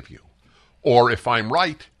any of you. Or if I'm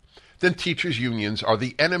right, then teachers' unions are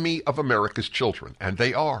the enemy of America's children, and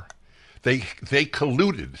they are. They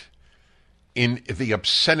colluded in the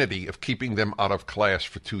obscenity of keeping them out of class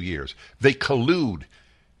for 2 years. They collude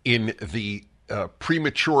in the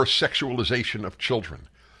premature sexualization of children.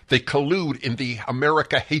 They collude in the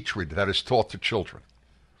America hatred that is taught to children.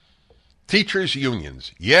 Teachers'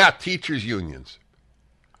 unions. Yeah, teachers' unions.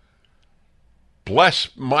 Bless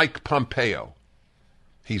Mike Pompeo.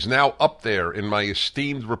 He's now up there in my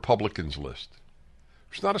esteemed Republicans list.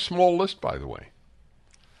 It's not a small list, by the way.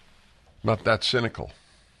 Not that cynical.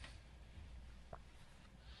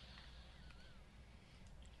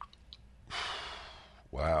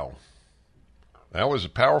 Wow. That was a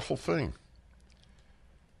powerful thing.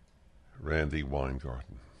 Randi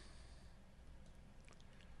Weingarten.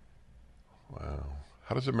 Wow.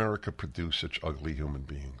 How does America produce such ugly human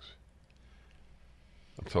beings?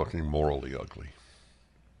 I'm talking morally ugly.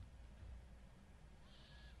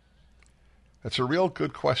 That's a real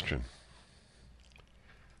good question.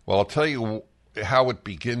 Well, I'll tell you how it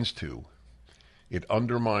begins to. It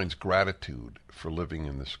undermines gratitude for living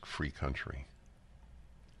in this free country.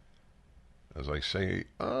 as I say,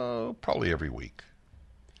 probably every week.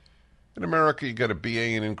 In America, you get a BA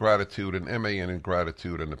in ingratitude, an MA in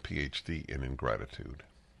ingratitude, and a PhD in ingratitude.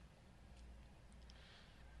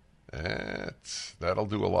 That'll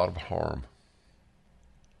do a lot of harm.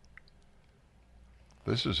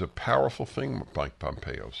 This is a powerful thing, Mike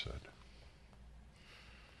Pompeo said.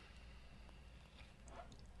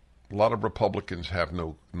 A lot of Republicans have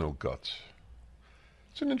no guts.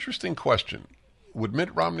 It's an interesting question. Would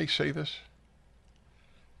Mitt Romney say this?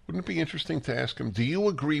 Wouldn't it be interesting to ask him, do you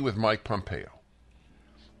agree with Mike Pompeo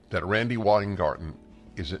that Randy Weingarten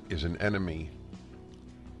is an enemy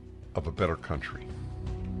of a better country?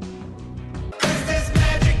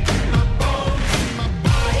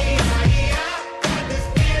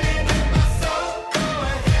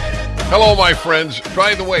 Hello, my friends.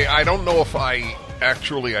 By the way, I don't know if I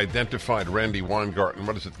actually identified Randy Weingarten.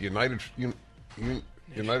 What is it? The United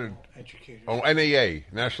Education. Oh, NAA,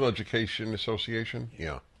 National Education Association?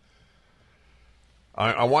 Yeah.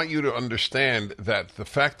 I want you to understand that the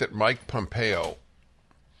fact that Mike Pompeo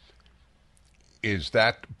is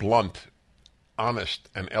that blunt, honest,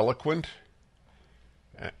 and eloquent,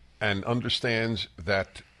 and understands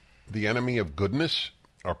that the enemy of goodness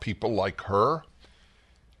are people like her,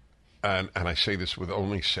 and I say this with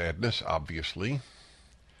only sadness, obviously,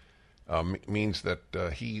 means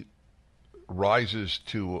that he rises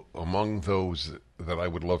to among those that I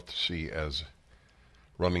would love to see as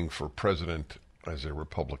running for president as a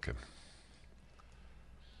Republican.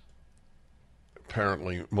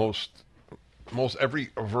 Apparently,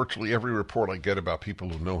 virtually every report I get about people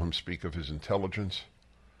who know him speak of his intelligence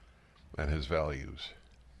and his values.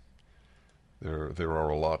 There are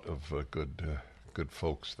a lot of good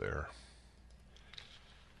folks there.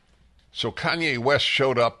 So Kanye West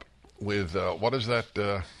showed up with what is that?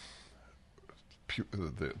 The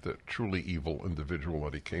truly evil individual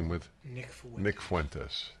that he came with? Nick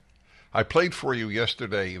Fuentes. I played for you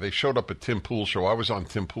yesterday. They showed up at Tim Pool's show. I was on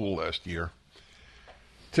Tim Pool last year.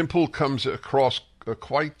 Tim Pool comes across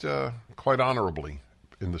quite honorably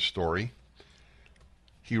in the story.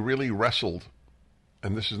 He really wrestled,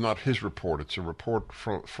 and this is not his report. It's a report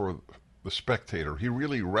for The Spectator. He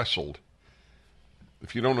really wrestled.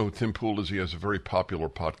 If you don't know who Tim Pool is, he has a very popular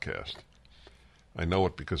podcast. I know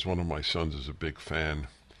it because one of my sons is a big fan. In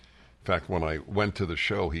fact, when I went to the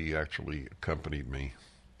show, he actually accompanied me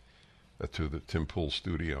to the Tim Pool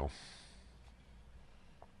studio.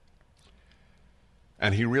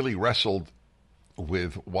 And he really wrestled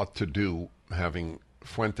with what to do, having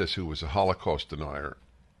Fuentes, who was a Holocaust denier.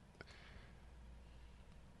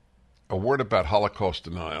 A word about Holocaust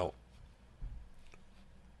denial.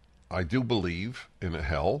 I do believe in a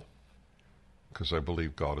hell, because I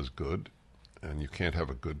believe God is good, and you can't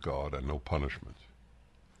have a good God and no punishment.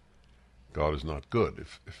 God is not good.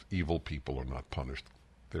 If evil people are not punished,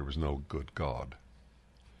 there is no good God.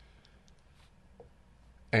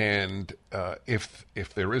 And if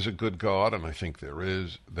there is a good God, and I think there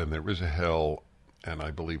is, then there is a hell, and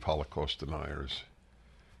I believe Holocaust deniers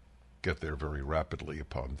get there very rapidly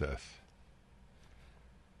upon death.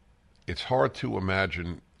 It's hard to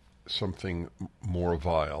imagine something more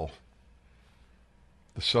vile,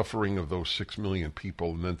 the suffering of those 6 million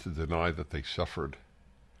people, and then to deny that they suffered.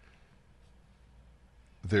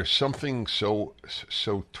 There's something so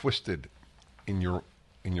twisted in your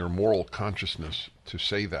moral consciousness to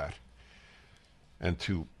say that, and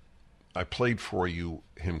I played for you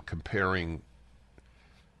him comparing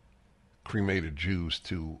cremated Jews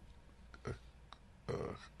to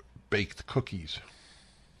baked cookies,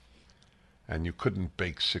 and you couldn't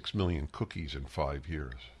bake 6 million cookies in 5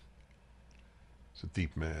 years. It's a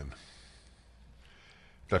deep man.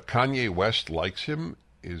 That Kanye West likes him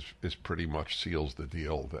is pretty much seals the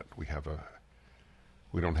deal that we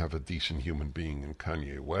don't have a decent human being in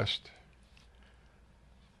Kanye West.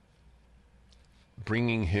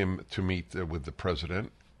 Bringing him to meet with the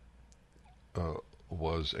president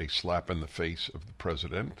was a slap in the face of the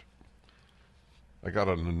president. I got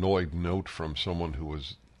an annoyed note from someone who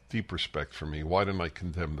was deep respect for me. Why didn't I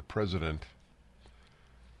condemn the president?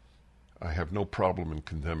 I have no problem in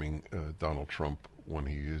condemning Donald Trump when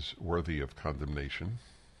he is worthy of condemnation.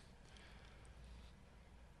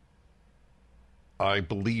 I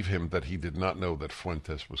believe him that he did not know that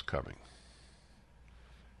Fuentes was coming.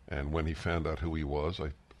 And when he found out who he was,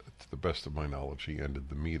 to the best of my knowledge, he ended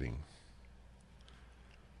the meeting.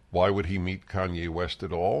 Why would he meet Kanye West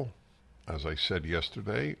at all? As I said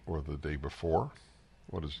yesterday, or the day before.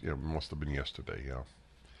 It must have been yesterday, yeah.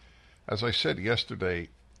 As I said yesterday,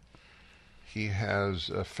 he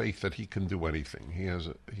has faith that he can do anything.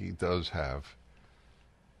 He does have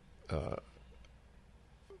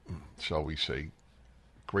shall we say,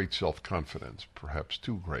 great self-confidence, perhaps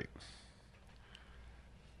too great.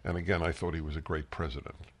 And again, I thought he was a great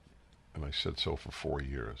president, and I said so for 4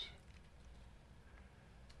 years.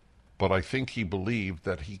 But I think he believed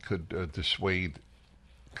that he could dissuade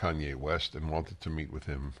Kanye West and wanted to meet with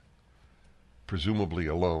him, presumably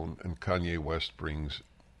alone, and Kanye West brings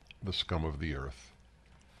the scum of the earth,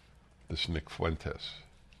 this Nick Fuentes.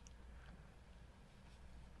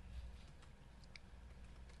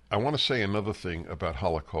 I want to say another thing about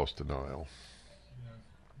Holocaust denial.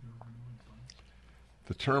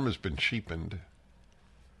 The term has been cheapened.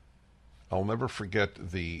 I'll never forget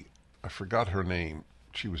I forgot her name.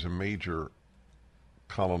 She was a major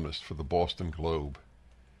columnist for the Boston Globe.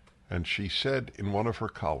 And she said in one of her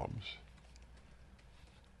columns,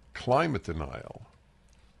 climate denial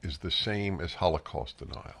is the same as Holocaust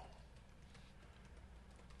denial.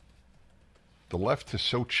 The left has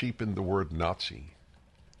so cheapened the word Nazi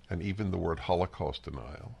and even the word Holocaust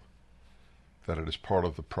denial that it is part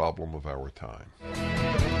of the problem of our time.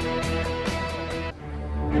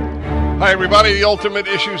 Hi, everybody. The Ultimate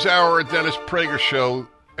Issues Hour, Dennis Prager Show,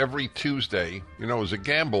 every Tuesday. You know, as a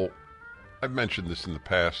gamble, I've mentioned this in the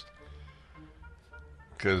past,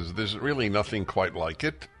 because there's really nothing quite like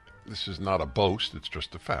it. This is not a boast, it's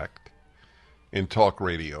just a fact. In talk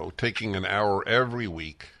radio, taking an hour every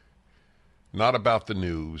week, not about the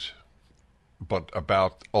news, but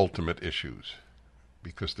about ultimate issues.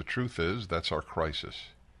 Because the truth is, that's our crisis.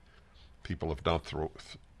 People have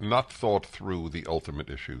not thought through the ultimate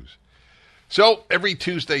issues. So, every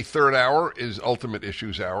Tuesday, third hour is Ultimate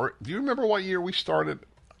Issues Hour. Do you remember what year we started?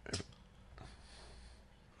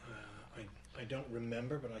 I don't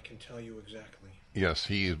remember, but I can tell you exactly. Yes,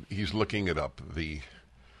 he's looking it up. The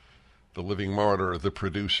living martyr, the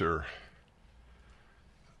producer,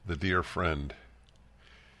 the dear friend.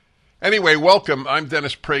 Anyway, welcome. I'm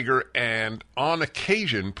Dennis Prager, and on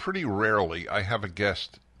occasion, pretty rarely, I have a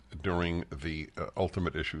guest during the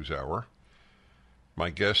Ultimate Issues Hour. My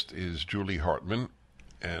guest is Julie Hartman,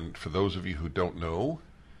 and for those of you who don't know,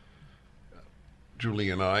 Julie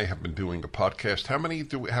and I have been doing a podcast. How many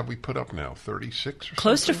have we put up now? 36 or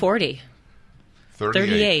Close something? to 40.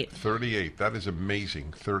 38. 38. That is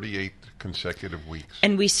amazing. 38 consecutive weeks.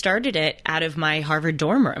 And we started it out of my Harvard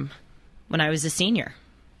dorm room when I was a senior.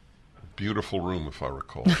 Beautiful room, if I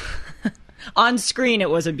recall. On screen, it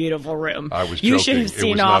was a beautiful room. I was joking. You should have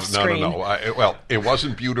seen off screen. No. Well, it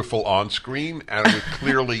wasn't beautiful on screen, and it was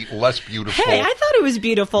clearly less beautiful. Hey, I thought it was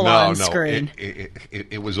beautiful on screen.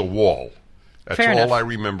 It was a wall. That's Fair all enough. I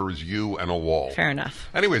remember is you and a wall. Fair enough.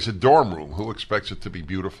 Anyway, it's a dorm room. Who expects it to be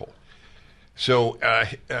beautiful? So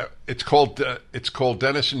it's called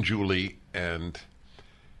Dennis and Julie, and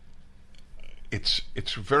it's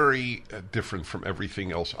very different from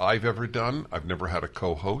everything else I've ever done. I've never had a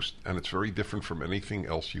co-host, and it's very different from anything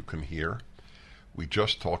else you can hear. We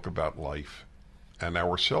just talk about life and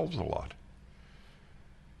ourselves a lot.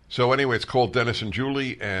 So anyway, it's called Dennis and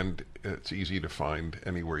Julie, and it's easy to find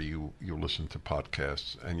anywhere you listen to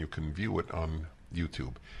podcasts, and you can view it on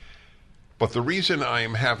YouTube. But the reason I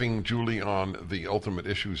am having Julie on the Ultimate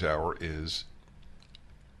Issues Hour is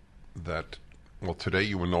that, well, today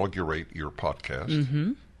you inaugurate your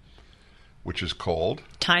podcast, which is called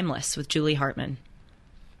Timeless with Julie Hartman.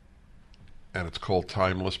 And it's called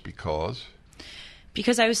Timeless because?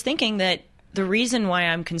 Because I was thinking that the reason why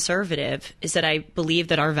I'm conservative is that I believe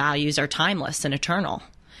that our values are timeless and eternal.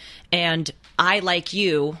 And I, like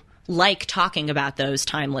you, like talking about those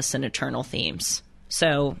timeless and eternal themes.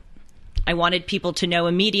 So I wanted people to know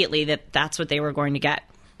immediately that that's what they were going to get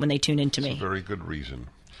when they tune into me. That's a very good reason.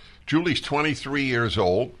 Julie's 23 years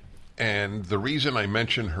old, and the reason I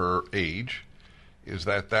mention her age is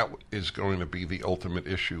that is going to be the ultimate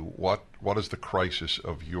issue. What is the crisis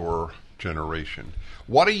of your generation?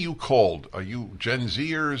 What are you called? Are you Gen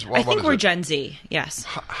Zers? I think we're Gen Z, yes.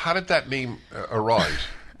 How did that name arise?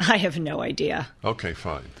 I have no idea. Okay,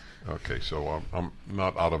 fine. Okay, so I'm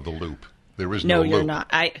not out of the loop. There is no loop. No, you're not.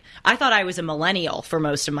 I thought I was a millennial for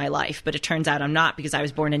most of my life, but it turns out I'm not because I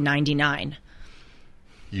was born in 99.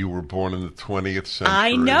 You were born in the 20th century.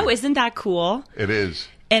 I know. Isn't that cool? It is.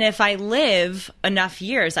 And if I live enough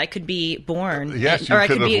years, I could be born. Yes, you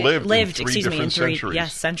could have lived in three in three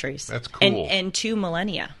centuries. Centuries. That's cool. And 2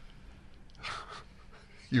 millennia.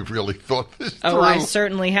 You've really thought this through. Oh, I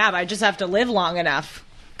certainly have. I just have to live long enough.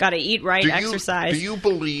 Got to eat right, exercise. Do you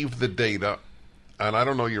believe the data, and I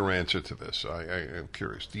don't know your answer to this, I am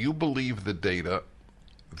curious. Do you believe the data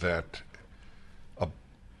that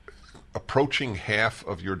approaching half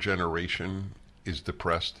of your generation is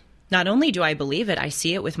depressed? Not only do I believe it, I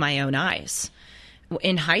see it with my own eyes.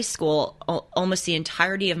 in high school, almost the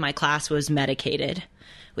entirety of my class was medicated.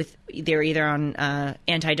 They're either on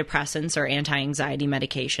antidepressants or anti-anxiety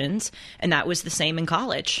medications, and that was the same in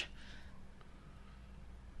college.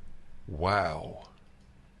 Wow.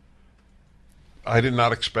 I did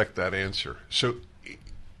not expect that answer. So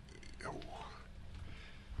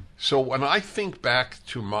when I think back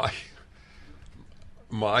to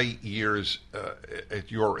my years at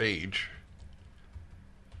your age,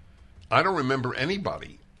 I don't remember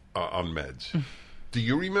anybody on meds. Do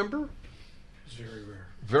you remember? It's very rare.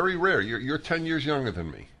 Very rare. You're 10 years younger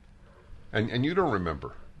than me, and you don't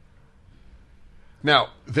remember. Now,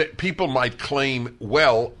 that people might claim,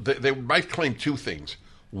 well, they might claim two things.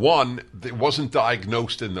 One, it wasn't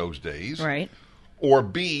diagnosed in those days. Right. Or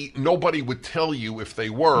B, nobody would tell you if they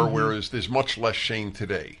were, whereas there's much less shame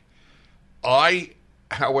today.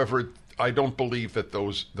 However, I don't believe that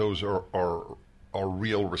those are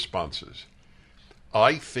real responses.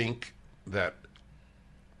 I think that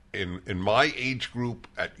in my age group,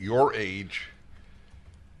 at your age,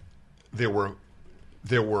 there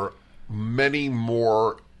were many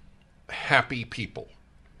more happy people,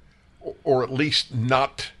 or at least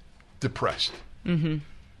not depressed. Mm-hmm.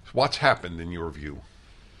 What's happened in your view?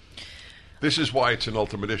 This is why it's an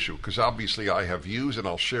ultimate issue, because obviously I have views and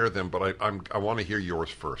I'll share them, but I want to hear yours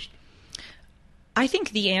first. I think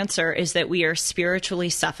the answer is that we are spiritually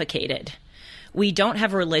suffocated. We don't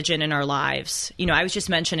have religion in our lives. You know, I was just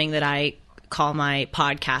mentioning that I call my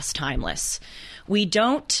podcast Timeless. We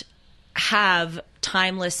don't have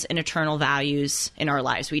timeless and eternal values in our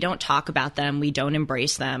lives. We don't talk about them. We don't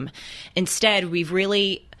embrace them. Instead, we've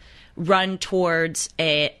really run towards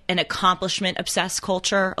an accomplishment-obsessed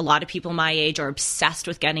culture. A lot of people my age are obsessed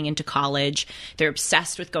with getting into college. They're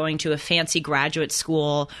obsessed with going to a fancy graduate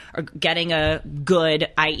school or getting a good,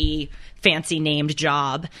 i.e., fancy-named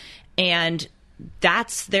job. And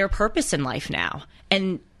that's their purpose in life now.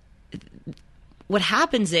 And what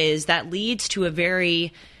happens is that leads to a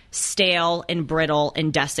very stale and brittle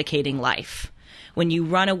and desiccating life. When you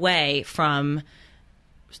run away from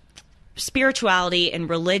spirituality and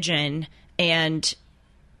religion and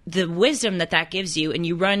the wisdom that gives you, and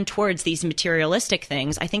you run towards these materialistic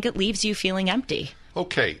things, I think it leaves you feeling empty.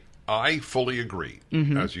 Okay, I fully agree,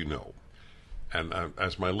 as you know, and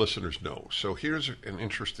as my listeners know. So here's an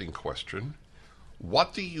interesting question.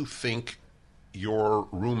 What do you think your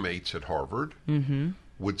roommates at Harvard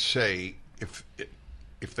would say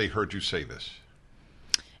if they heard you say this?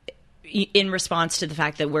 In response to the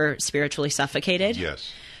fact that we're spiritually suffocated?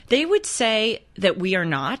 Yes. They would say that we are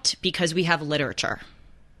not, because we have literature.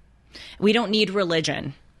 We don't need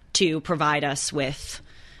religion to provide us with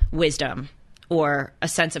wisdom or a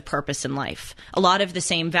sense of purpose in life. A lot of the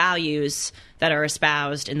same values that are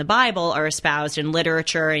espoused in the Bible are espoused in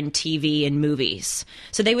literature and TV and movies.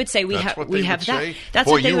 So they would say we have that. Say? That's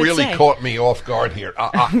Boy, what they would say. You really caught me off guard here.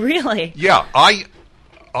 Really? Yeah,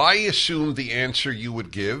 I assumed the answer you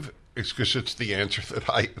would give is because it's the answer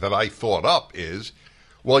that I thought up is,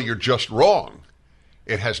 well, you're just wrong.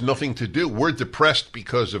 It has nothing to do. We're depressed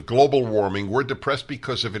because of global warming. We're depressed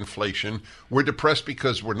because of inflation. We're depressed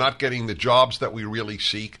because we're not getting the jobs that we really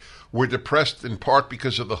seek. We're depressed in part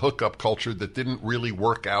because of the hookup culture that didn't really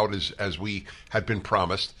work out as we had been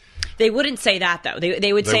promised. They wouldn't say that, though.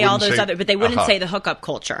 They would say all those other, but they wouldn't say the hookup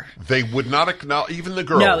culture. They would not acknowledge, even the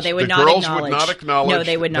girls. No, they would not acknowledge. The acknowledge. girls would not acknowledge no,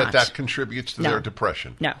 they would not. that contributes to their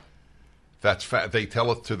depression. No. That's they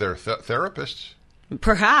tell it to their therapists.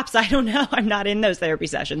 Perhaps. I don't know. I'm not in those therapy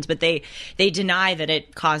sessions, but they deny that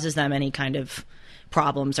it causes them any kind of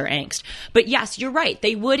problems or angst. But yes, you're right.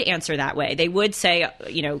 They would answer that way. They would say,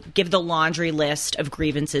 give the laundry list of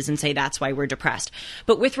grievances and say that's why we're depressed.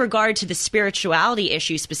 But with regard to the spirituality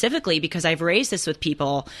issue specifically, because I've raised this with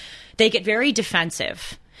people, they get very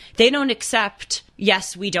defensive. They don't accept,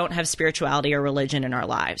 yes, we don't have spirituality or religion in our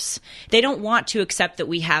lives. They don't want to accept that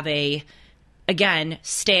we have again,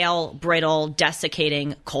 stale, brittle,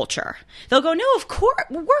 desiccating culture. They'll go, no, of course,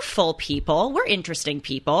 we're full people. We're interesting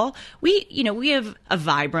people. We have a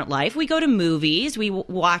vibrant life. We go to movies. We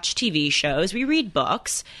watch TV shows. We read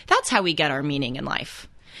books. That's how we get our meaning in life.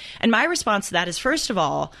 And my response to that is, first of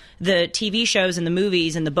all, the TV shows and the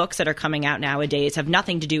movies and the books that are coming out nowadays have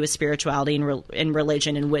nothing to do with spirituality and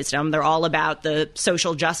religion and wisdom. They're all about the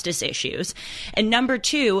social justice issues. And number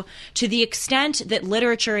two, to the extent that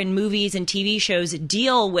literature and movies and TV shows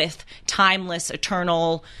deal with timeless,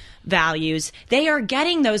 eternal values, they are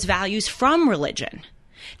getting those values from religion.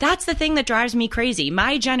 That's the thing that drives me crazy.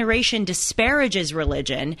 My generation disparages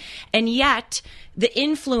religion, and yet the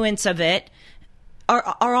influence of it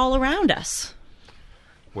are all around us.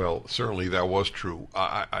 Well, certainly that was true.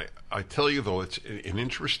 I tell you, though, it's an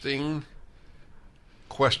interesting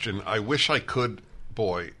question. I wish I could,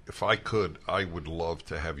 boy, if I could, I would love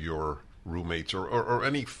to have your roommates or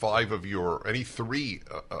any three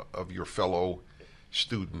of your fellow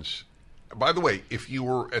students. By the way, if you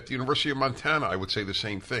were at the University of Montana, I would say the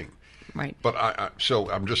same thing. Right. But so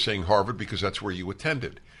I'm just saying Harvard because that's where you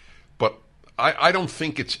attended. But I don't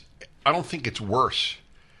think it's worse.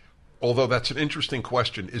 Although that's an interesting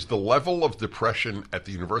question. Is the level of depression at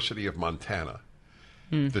the University of Montana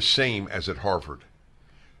the same as at Harvard?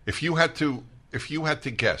 If you had to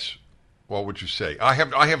guess, what would you say? I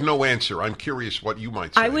have no answer. I'm curious what you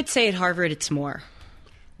might say. I would say at Harvard it's more.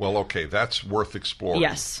 Well, okay, that's worth exploring.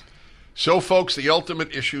 Yes. So, folks, the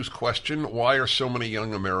ultimate issues question: why are so many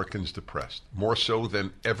young Americans depressed? More so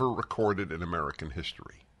than ever recorded in American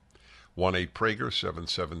history. 1-8-PRAGER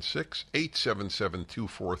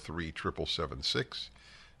 776-877-243-7776.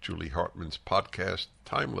 Julie Hartman's podcast,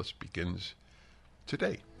 Timeless, begins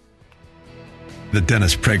today. The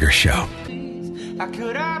Dennis Prager Show. How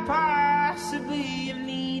could I possibly have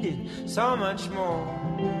needed so much more?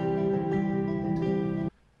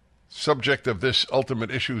 Subject of this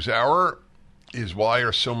Ultimate Issues Hour is why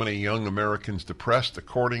are so many young Americans depressed?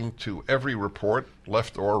 According to every report,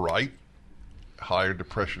 left or right, higher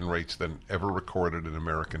depression rates than ever recorded in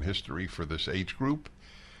American history for this age group.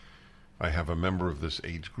 I have a member of this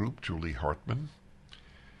age group, Julie Hartman.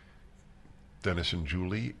 Dennis and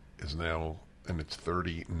Julie is now in its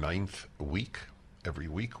 39th week. Every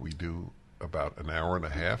week we do about an hour and a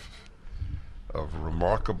half of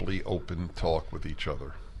remarkably open talk with each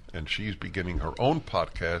other. And she's beginning her own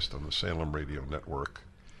podcast on the Salem Radio Network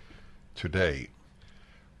today.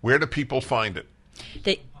 Where do people find it?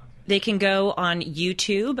 They can go on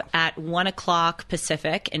YouTube at 1 o'clock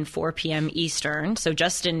Pacific and 4 p.m. Eastern, so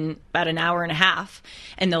just in about an hour and a half,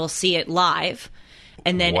 and they'll see it live.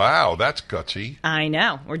 And then, wow, that's gutsy. I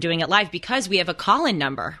know. We're doing it live because we have a call-in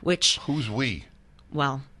number, which... Who's we?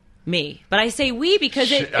 Well, me. But I say we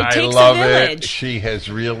because it takes a village. It. She has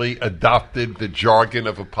really adopted the jargon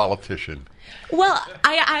of a politician. Well,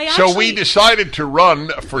 I actually... So we decided to run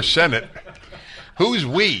for Senate. Who's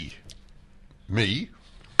we? Me?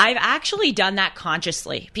 I've actually done that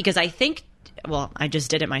consciously because I think, well, I just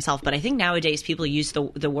did it myself, but I think nowadays people use the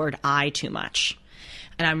word I too much.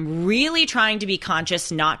 And I'm really trying to be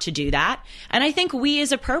conscious not to do that. And I think we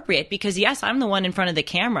is appropriate because, yes, I'm the one in front of the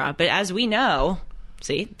camera. But as we know,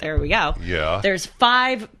 see, there we go. Yeah. There's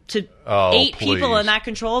 5 to 8 people in that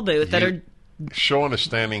control booth that are... Sean is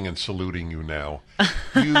standing and saluting you now.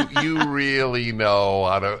 You really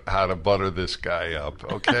know how to butter this guy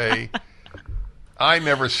up, okay? I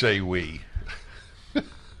never say we.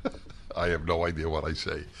 I have no idea what I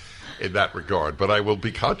say in that regard, but I will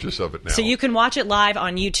be conscious of it now. So you can watch it live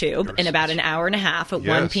on YouTube in about an hour and a half at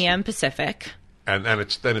 1 p.m. Pacific. And then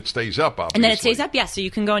it stays up, obviously. And then it stays up, yes. So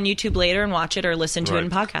you can go on YouTube later and watch it or listen to it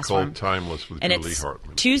in podcast form. Called Timeless with and Julie it's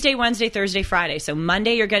Hartman. Tuesday, Wednesday, Thursday, Friday. So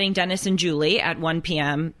Monday you're getting Dennis and Julie at 1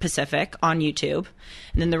 p.m. Pacific on YouTube.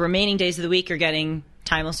 And then the remaining days of the week you're getting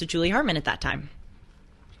Timeless with Julie Hartman at that time.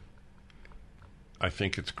 I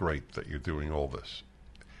think it's great that you're doing all this.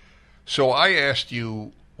 So I asked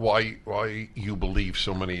you why you believe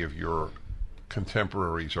so many of your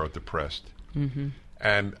contemporaries are depressed. Mm-hmm.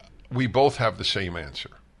 And we both have the same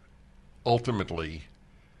answer. Ultimately,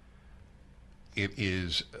 it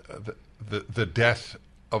is the death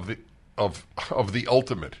of the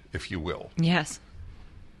ultimate, if you will. Yes.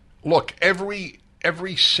 Look, every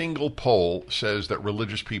single poll says that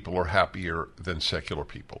religious people are happier than secular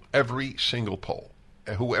people. Every single poll,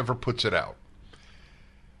 whoever puts it out.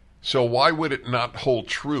 So why would it not hold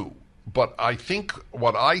true? But I think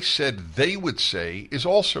what I said they would say is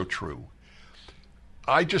also true.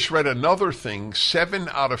 I just read another thing. 7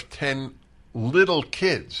 out of 10 little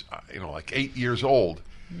kids, like 8 years old,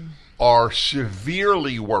 are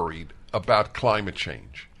severely worried about climate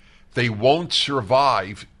change. They won't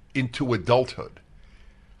survive into adulthood.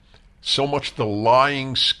 So much the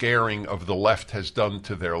lying, scaring of the left has done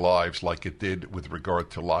to their lives, like it did with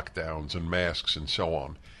regard to lockdowns and masks and so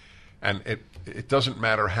on. And it doesn't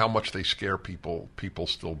matter how much they scare people, people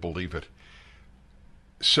still believe it.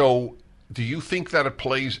 So do you think that it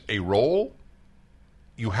plays a role?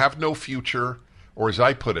 You have no future, or as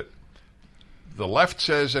I put it, the left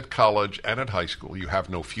says at college and at high school, you have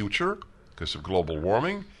no future because of global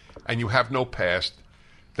warming, and you have no past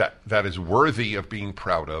that is worthy of being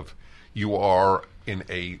proud of. You are in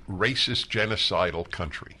a racist, genocidal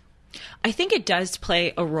country. I think it does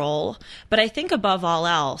play a role, but I think above all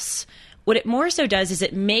else, what it more so does is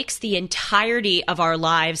it makes the entirety of our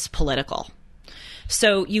lives political.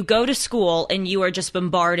 So you go to school and you are just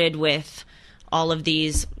bombarded with all of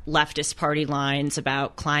these leftist party lines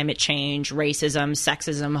about climate change, racism,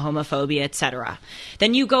 sexism, homophobia, etc.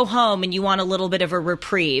 Then you go home and you want a little bit of a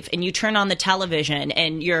reprieve, and you turn on the television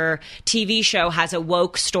and your TV show has a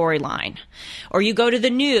woke storyline. Or you go to the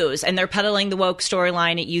news and they're peddling the woke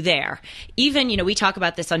storyline at you there. Even, we talk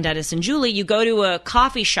about this on Dennis and Julie, you go to a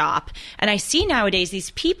coffee shop, and I see nowadays these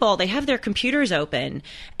people, they have their computers open,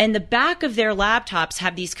 and the back of their laptops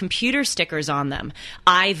have these computer stickers on them.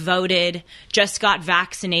 I voted, just got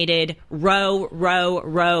vaccinated,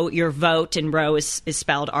 row, your vote, and row is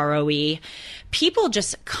spelled ROE. People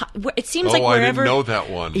just, it seems like wherever. I didn't know that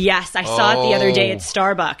one. Yes, I saw it the other day at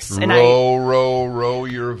Starbucks. And row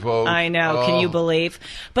your vote. I know, can you believe?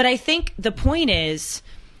 But I think the point is,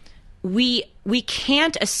 we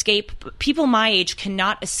can't escape, people my age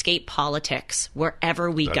cannot escape politics wherever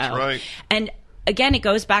we go. That's right. And again, it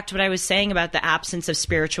goes back to what I was saying about the absence of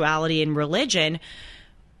spirituality and religion.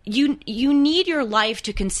 You need your life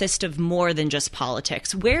to consist of more than just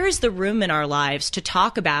politics. Where is the room in our lives to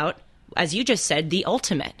talk about, as you just said, the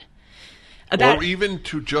ultimate? Or even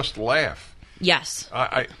to just laugh. Yes.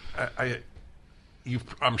 I'm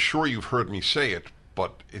sure you've heard me say it,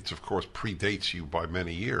 but it's, of course, predates you by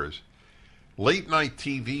many years. Late night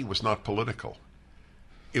TV was not political.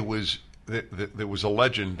 It was there was a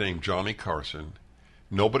legend named Johnny Carson.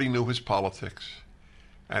 Nobody knew his politics.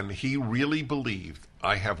 And he really believed,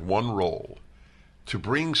 I have one role, to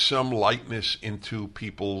bring some lightness into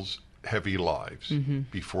people's heavy lives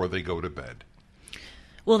before they go to bed.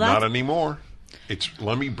 Well, not anymore. It's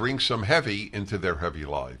let me bring some heavy into their heavy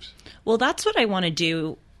lives. Well, that's what I want to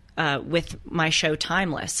do with my show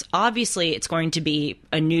Timeless. Obviously, it's going to be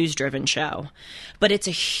a news-driven show, but it's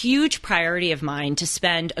a huge priority of mine to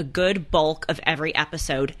spend a good bulk of every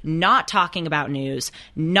episode not talking about news,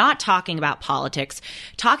 not talking about politics,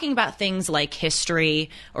 talking about things like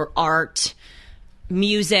history or art,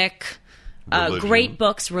 music, great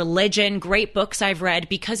books, religion, great books I've read,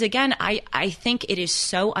 because again, I think it is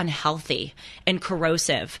so unhealthy and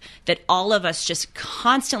corrosive that all of us just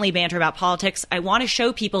constantly banter about politics. I want to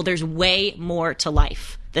show people there's way more to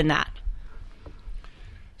life than that.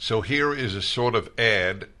 So here is a sort of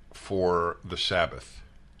ad for the Sabbath.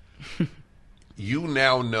 You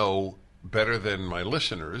now know better than my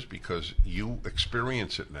listeners, because you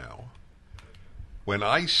experience it now. When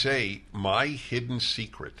I say my hidden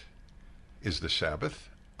secret is the Sabbath,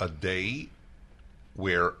 a day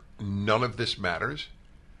where none of this matters.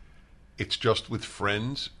 It's just with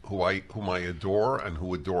friends whom I adore and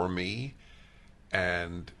who adore me.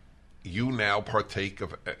 And you now partake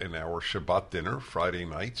of in our Shabbat dinner Friday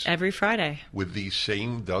nights. Every Friday. With these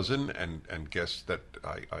same dozen and guests that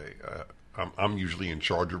I'm usually in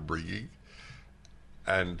charge of bringing.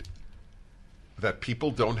 And that people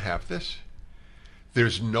don't have this.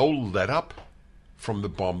 There's no let-up from the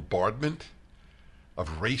bombardment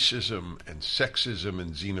of racism and sexism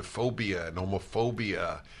and xenophobia and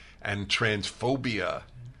homophobia and transphobia.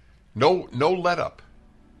 No let-up.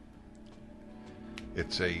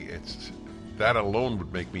 It's that alone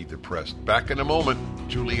would make me depressed. Back in a moment,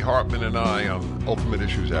 Julie Hartman and I on Ultimate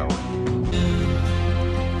Issues Hour.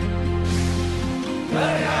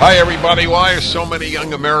 Hi, everybody. Why are so many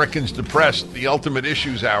young Americans depressed? The Ultimate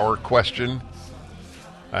Issues Hour question.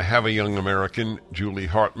 I have a young American, Julie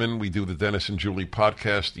Hartman. We do the Dennis and Julie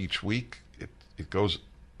podcast each week. It goes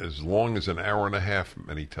as long as an hour and a half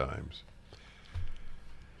many times.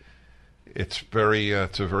 It's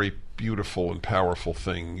a very beautiful and powerful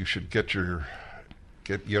thing. You should get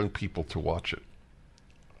young people to watch it.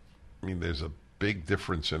 I mean, there's a big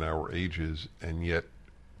difference in our ages, and yet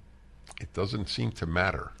it doesn't seem to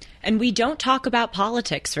matter. And we don't talk about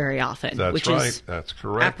politics very often. That's right. That's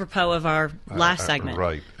correct. Apropos of our last segment.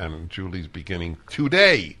 Right. And Julie's beginning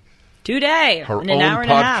today. Her own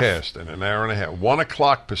podcast in an hour and a half. 1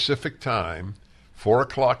 o'clock Pacific time, 4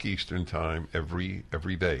 o'clock Eastern time every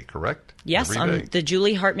day, correct? Yes, on the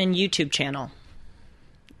Julie Hartman YouTube channel.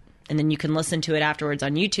 And then you can listen to it afterwards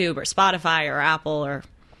on YouTube or Spotify or Apple or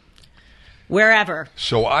wherever.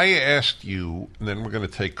 So I asked you, and then we're going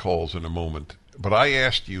to take calls in a moment, but I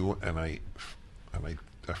asked you, and I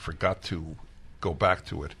forgot to go back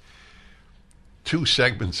to it, 2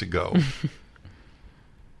 segments ago,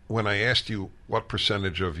 when I asked you what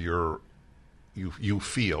percentage of you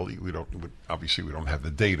feel, we don't have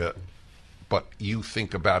the data, but you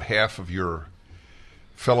think about half of your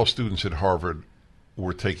fellow students at Harvard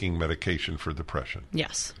were taking medication for depression.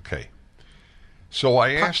 Yes. Okay. So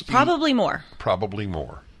I asked you... Probably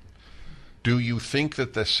more. Do you think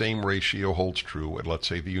that the same ratio holds true at, let's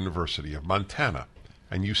say, the University of Montana?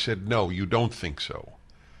 And you said, no, you don't think so.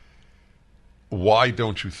 Why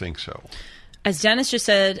don't you think so? As Dennis just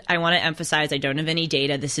said, I want to emphasize I don't have any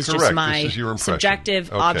data. This is Correct. just my This is your impression.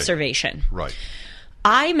 subjective Okay. observation. Right.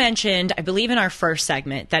 I mentioned, I believe in our first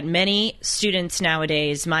segment, that many students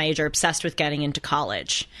nowadays my age are obsessed with getting into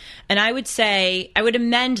college. And I would say, I would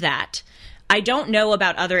amend that. I don't know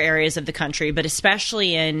about other areas of the country, but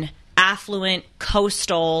especially in affluent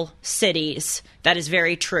coastal cities, that is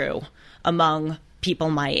very true among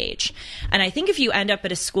people my age. And I think if you end up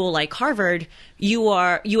at a school like Harvard,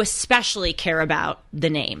 you especially care about the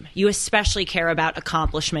name. You especially care about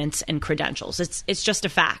accomplishments and credentials. It's just a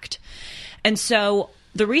fact. And so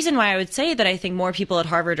the reason why I would say that I think more people at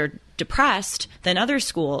Harvard are depressed than other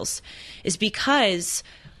schools is because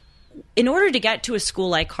in order to get to a school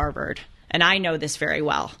like Harvard, and I know this very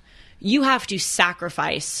well, you have to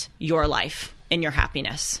sacrifice your life and your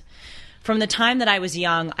happiness. From the time that I was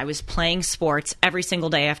young, I was playing sports every single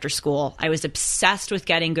day after school. I was obsessed with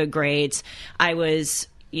getting good grades. I was,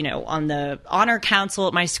 on the honor council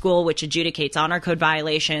at my school, which adjudicates honor code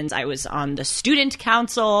violations. I was on the student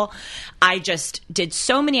council. I just did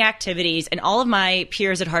so many activities, and all of my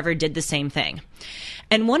peers at Harvard did the same thing.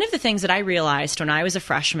 And one of the things that I realized when I was a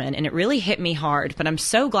freshman, and it really hit me hard, but I'm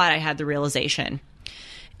so glad I had the realization,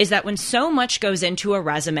 is that when so much goes into a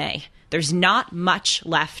resume, there's not much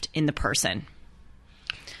left in the person.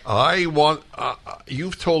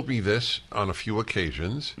 You've told me this on a few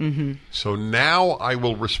occasions. Mm-hmm. So now I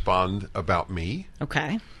will respond about me.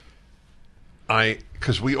 Okay.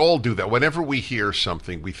 Because we all do that. Whenever we hear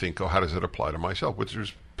something, we think, oh, how does it apply to myself? Which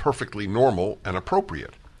is perfectly normal and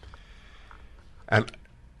appropriate. And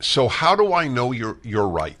so how do I know you're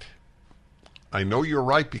right? I know you're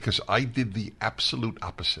right because I did the absolute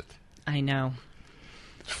opposite. I know.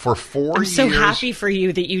 For 4 years. I'm so happy for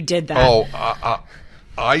you that you did that.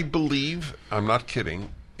 I believe, I'm not kidding,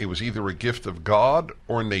 it was either a gift of God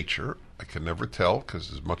or nature. I can never tell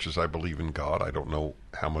because as much as I believe in God, I don't know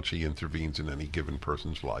how much he intervenes in any given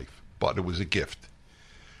person's life. But it was a gift.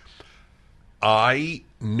 I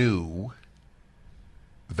knew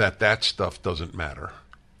that stuff doesn't matter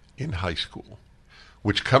in high school,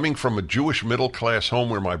 which coming from a Jewish middle-class home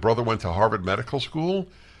where my brother went to Harvard Medical School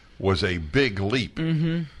was a big leap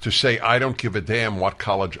to say, I don't give a damn what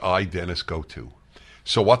college I, Dennis, go to.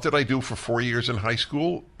 So what did I do for 4 years in high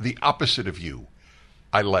school? The opposite of you.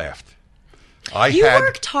 I laughed. You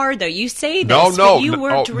worked hard, though. You say this, but you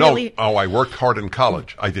worked really... No, I worked hard in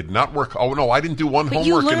college. I did not work... Oh, no, I didn't do homework in high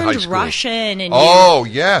school. But you learned Russian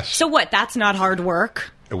and... Yes. So what, that's not hard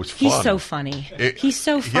work? It was fun. He's so funny. He's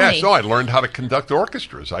so funny. Yes, I learned how to conduct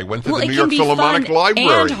orchestras. I went to the New York Philharmonic Library.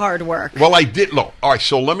 And hard work. Well, I did. Look, all right,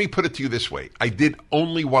 so let me put it to you this way. I did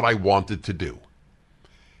only what I wanted to do.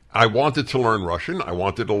 I wanted to learn Russian. I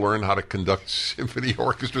wanted to learn how to conduct symphony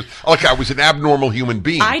orchestras. Look, I was an abnormal human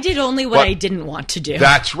being. I did only what I didn't want to do.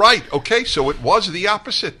 That's right. Okay, so it was the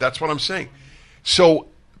opposite. That's what I'm saying. So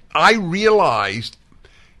I realized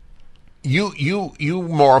you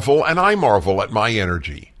marvel and I marvel at my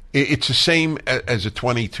energy. It's the same as a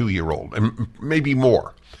 22-year-old, and maybe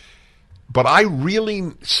more. But I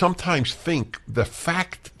really sometimes think the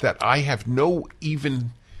fact that I have no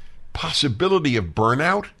even possibility of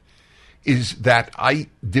burnout is that I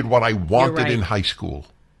did what I wanted in high school.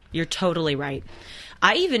 You're totally right.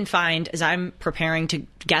 I even find, as I'm preparing to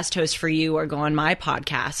guest host for you or go on my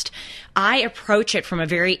podcast, I approach it from a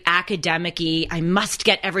very academic-y, I must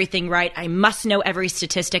get everything right, I must know every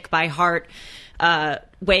statistic by heart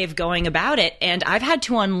way of going about it. And I've had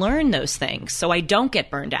to unlearn those things so I don't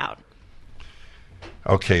get burned out.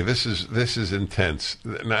 Okay, this is intense.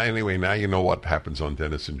 Now, anyway, now you know what happens on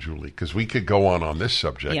Dennis and Julie, because we could go on this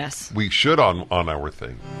subject. Yes. We should on our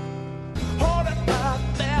thing.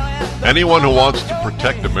 Anyone who wants to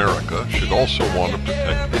protect America should also want to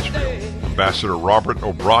protect Israel. Ambassador Robert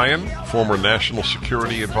O'Brien, former national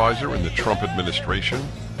security advisor in the Trump administration,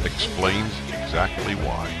 explains exactly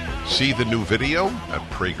why. See the new video at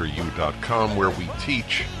PragerU.com where we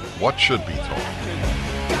teach what should be taught.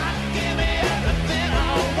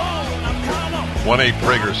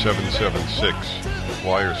 1-8-PRAGER-776.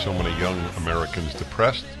 Why are so many young Americans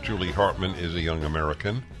depressed? Julie Hartman is a young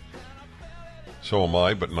American. So am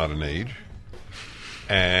I, but not in age.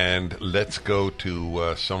 And let's go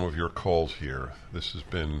to some of your calls here. This has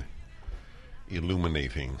been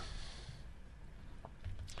illuminating.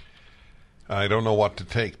 I don't know what to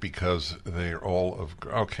take because they're all of...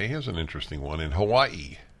 Okay, here's an interesting one. In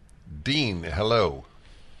Hawaii. Dean, hello.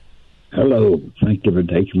 Hello. Thank you for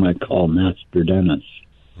taking my call, Master Dennis.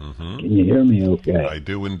 Mm-hmm. Can you hear me okay? I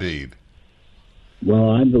do indeed.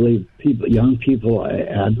 Well, I believe young people,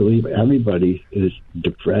 I believe everybody is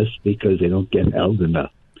depressed because they don't get held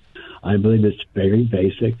enough. I believe it's very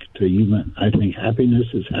basic to human. I think happiness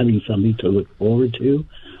is having something to look forward to,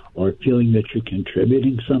 or feeling that you're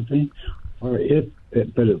contributing something, but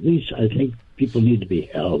at least I think people need to be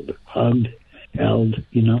hugged,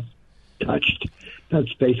 touched.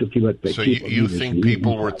 That's basically what So you think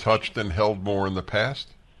people were touched and held more in the past?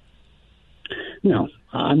 No,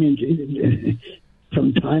 I mean,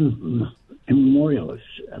 from time immemorial.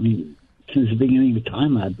 I mean, since the beginning of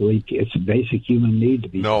time, I believe it's a basic human need to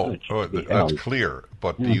be touched. No, that's clear.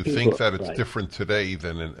 But do you think that it's different today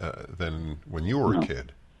than when you were a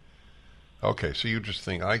kid? Okay, so you just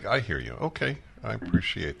think, I hear you. Okay, I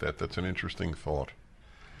appreciate that. That's an interesting thought.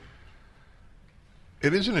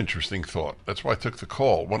 It is an interesting thought. That's why I took the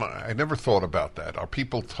call. When I never thought about that. Are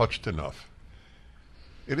people touched enough?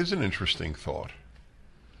 It is an interesting thought.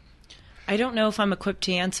 I don't know if I'm equipped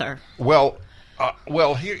to answer. Well,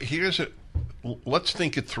 here's it. Let's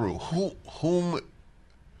think it through. Whom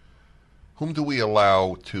do we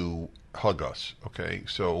allow to hug us? Okay,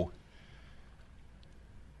 so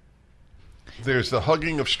there's the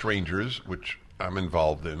hugging of strangers, which I'm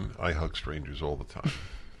involved in. I hug strangers all the time.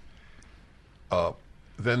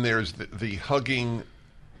 Then there's the hugging.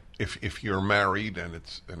 If you're married and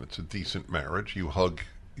it's a decent marriage, you hug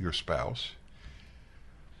your spouse.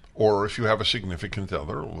 Or if you have a significant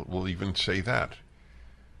other, we'll even say that.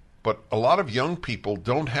 But a lot of young people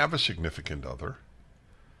don't have a significant other.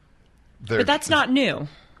 But that's not new.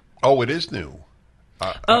 Oh, it is new.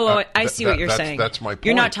 I see what you're saying. That's my point.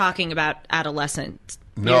 You're not talking about adolescents.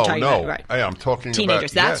 No. Right. I'm talking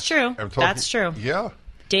teenagers. about That's true. That's true. Yeah.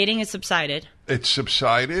 Dating has subsided. It's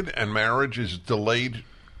subsided, and marriage is delayed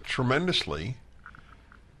tremendously.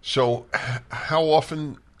 So how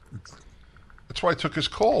often... That's why I took his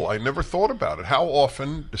call. I never thought about it. How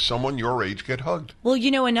often does someone your age get hugged? Well,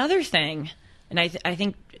 another thing, and I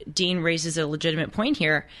think Dean raises a legitimate point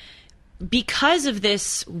here, because of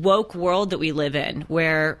this woke world that we live in,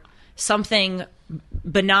 where something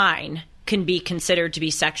benign can be considered to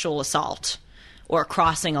be sexual assault or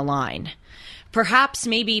crossing a line. Perhaps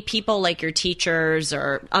maybe people like your teachers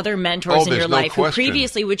or other mentors in your life who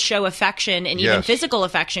previously would show affection and even physical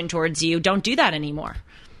affection towards you don't do that anymore.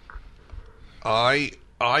 I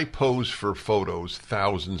pose for photos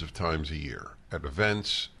thousands of times a year at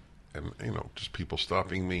events and, just people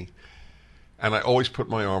stopping me. And I always put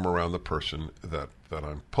my arm around the person that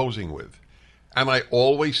I'm posing with. And I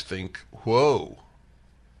always think, whoa,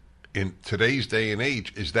 in today's day and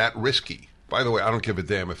age, is that risky? By the way, I don't give a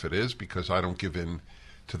damn if it is, because I don't give in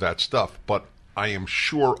to that stuff. But I am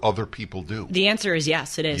sure other people do. The answer is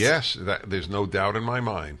yes, it is. Yes, there's no doubt in my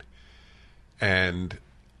mind. And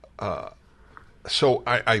so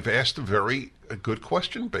I've asked a very good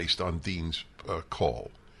question based on Dean's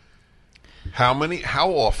call. How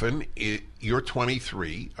often, you're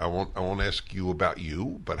 23, I won't ask you about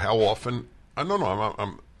you, but how often,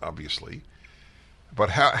 I'm obviously, but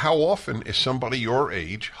how often is somebody your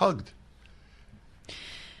age hugged?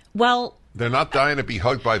 Well, they're not dying to be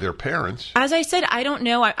hugged by their parents. As I said, I don't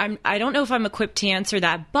know. I don't know if I'm equipped to answer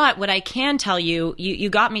that. But what I can tell you, you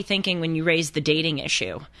got me thinking when you raised the dating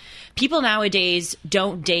issue. People nowadays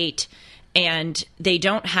don't date, and they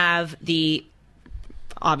don't have the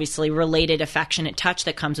obviously related affectionate touch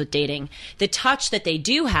that comes with dating. The touch that they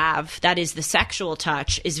do have, that is the sexual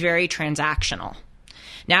touch, is very transactional.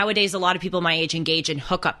 Nowadays, a lot of people my age engage in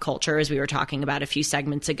hookup culture, as we were talking about a few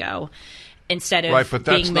segments ago, instead of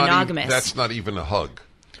being monogamous. That's not even a hug.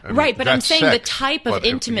 Right, but I'm saying the type of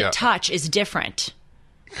intimate touch is different.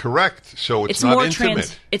 Correct. So it's not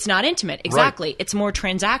intimate. It's not intimate, exactly. Right. It's more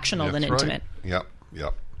transactional than intimate. Yep.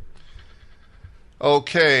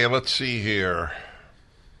 Okay, let's see here.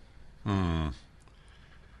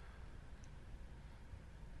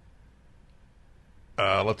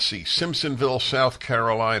 Let's see. Simpsonville, South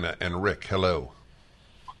Carolina. And Rick, hello.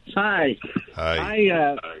 Hi. Hi.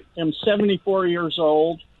 I am 74 years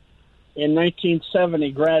old. In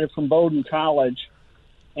 1970, graduated from Bowdoin College,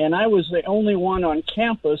 and I was the only one on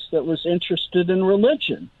campus that was interested in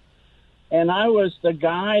religion. And I was the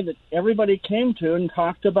guy that everybody came to and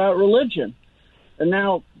talked about religion. And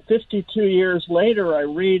now, 52 years later, I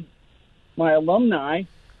read my alumni,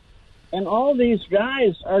 and all these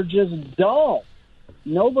guys are just dull.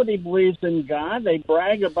 Nobody believes in God. They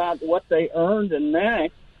brag about what they earned and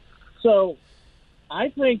made. So I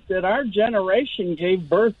think that our generation gave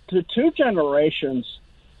birth to two generations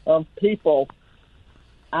of people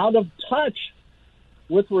out of touch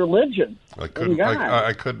with religion. I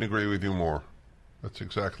couldn't agree with you more. That's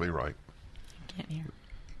exactly right. Can't hear.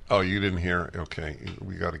 Oh, you didn't hear? Okay,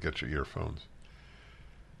 we got to get your earphones.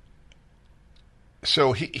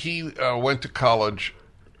 So he went to college,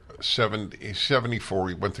 74.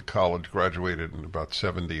 He went to college, graduated in about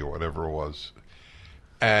 70 or whatever it was.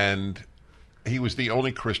 And he was the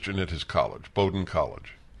only Christian at his college, Bowdoin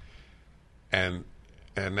College. And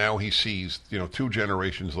now he sees, 2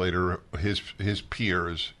 generations later, his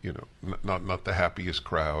peers, not the happiest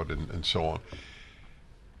crowd and so on.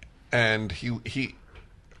 And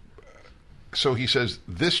so he says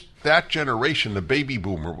that generation, the baby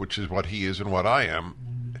boomer, which is what he is and what I am,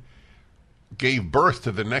 gave birth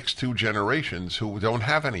to the next 2 generations who don't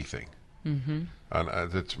have anything. Mm-hmm.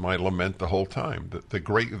 And that's my lament the whole time.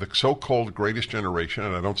 The so-called greatest generation,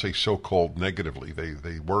 and I don't say so-called negatively,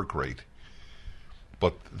 they were great,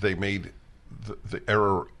 but they made the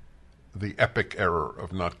error, the epic error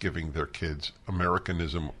of not giving their kids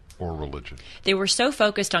Americanism or religion. They were so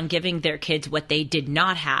focused on giving their kids what they did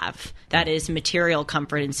not have, that is material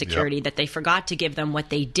comfort and security, that they forgot to give them what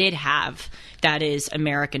they did have, that is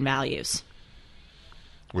American values.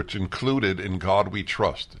 Which included In God We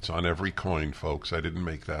Trust. It's on every coin, folks. I didn't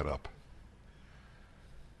make that up.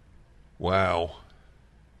 Wow.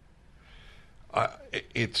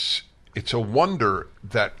 It's a wonder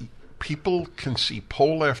that people can see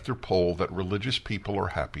poll after poll that religious people are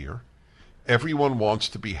happier. Everyone wants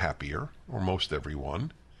to be happier, or most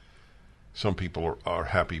everyone. Some people are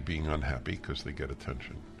happy being unhappy because they get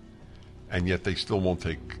attention. And yet they still won't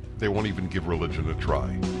even give religion a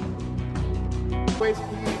try.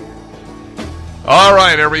 All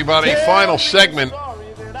right, everybody, final segment.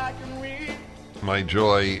 My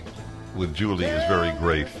joy with Julie is very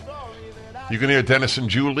great. You can hear Dennis and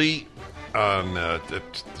Julie on the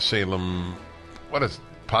Salem,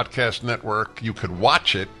 Podcast Network. You could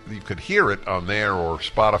watch it, you could hear it on there or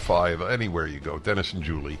Spotify, anywhere you go, Dennis and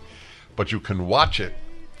Julie. But you can watch it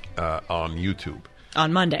on YouTube.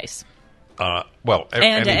 On Mondays.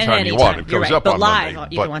 Anytime you want. It goes up on live,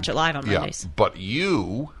 Monday. You can watch it live on Mondays. But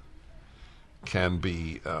you can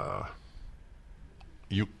be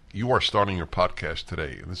you are starting your podcast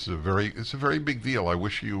today, and it's a very big deal. I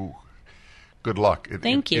wish you good luck.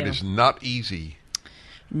 Thank you. It is not easy.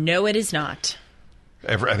 No, it is not.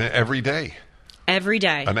 Every day. Every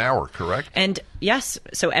day. An hour, correct? And yes,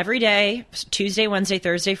 so every day, Tuesday, Wednesday,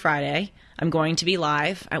 Thursday, Friday, I'm going to be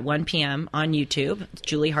live at 1 p.m. on YouTube,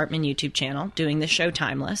 Julie Hartman YouTube channel, doing the show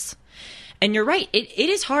Timeless. And you're right, it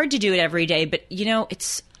is hard to do it every day, but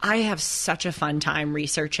I have such a fun time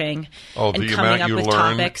researching and coming up with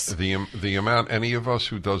topics. The amount any of us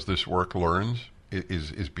who does this work learns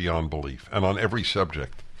is beyond belief, and on every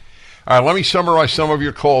subject. All right, let me summarize some of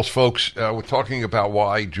your calls, folks. We're talking about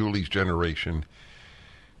why Julie's generation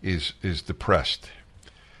is depressed.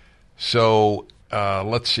 So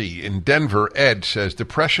let's see. In Denver, Ed says,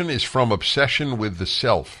 depression is from obsession with the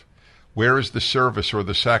self. Where is the service or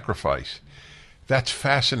the sacrifice? That's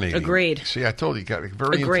fascinating. Agreed. See, I told you, got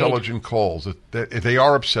very intelligent calls. They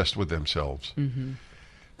are obsessed with themselves. Mm-hmm.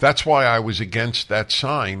 That's why I was against that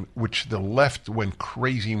sign, which the left went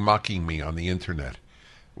crazy mocking me on the internet,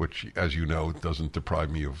 which, as you know, doesn't deprive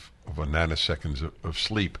me of a nanosecond of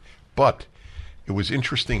sleep. But it was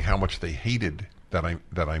interesting how much they hated that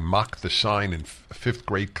I mocked the sign in 5th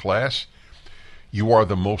grade class. You are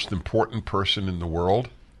the most important person in the world.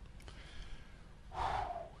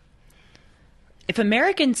 If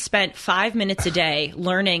Americans spent 5 minutes a day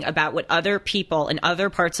learning about what other people in other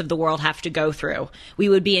parts of the world have to go through, we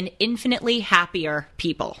would be an infinitely happier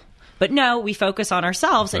people. But no, we focus on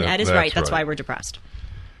ourselves, and Ed is right. That's why we're depressed.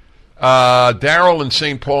 Daryl in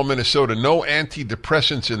St. Paul, Minnesota. No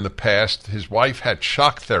antidepressants in the past. His wife had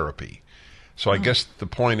shock therapy. So I guess the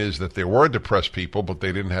point is that there were depressed people, but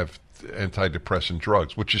they didn't have antidepressant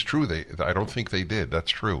drugs, which is true. I don't think they did.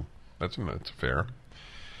 That's true. That's fair.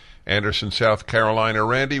 Anderson, South Carolina.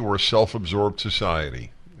 Randy, we're a self-absorbed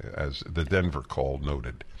society, as the Denver call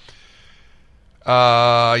noted.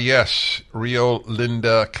 Yes, Rio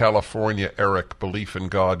Linda, California. Eric, belief in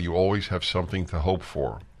God. You always have something to hope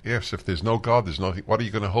for. Yes, if there's no God, there's nothing. What are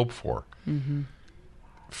you going to hope for? Mm-hmm.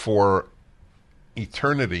 For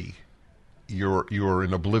eternity, you're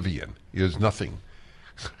in oblivion. There's nothing.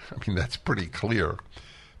 I mean, that's pretty clear.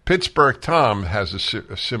 Pittsburgh Tom has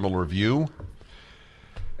a similar view.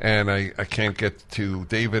 And I can't get to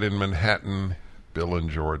David in Manhattan, Bill in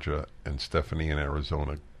Georgia, and Stephanie in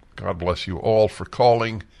Arizona. God bless you all for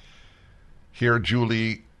calling. Hear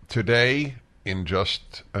Julie today in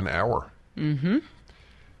just an hour. Mm-hmm.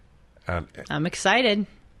 And I'm excited.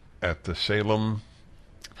 At the Salem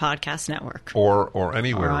Podcast Network. Or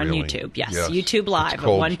anywhere, or on really. YouTube. Yes, YouTube Live at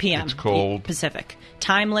 1 p.m. It's called Pacific.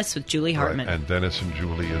 Timeless with Julie Hartman. And Dennis and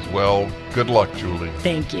Julie as well. Good luck, Julie.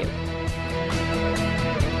 Thank you.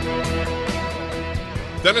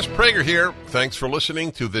 Dennis Prager here. Thanks for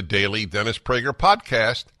listening to the Daily Dennis Prager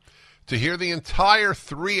Podcast. To hear the entire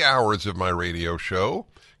 3 hours of my radio show,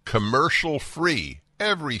 commercial-free,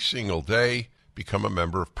 every single day, become a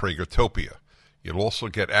member of Pragertopia. You'll also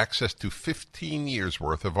get access to 15 years'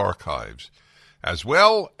 worth of archives, as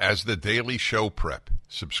well as the daily show prep.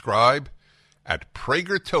 Subscribe at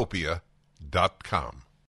Pragertopia.com.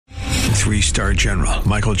 3-star General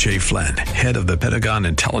Michael J. Flynn, head of the Pentagon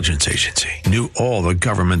Intelligence Agency, knew all the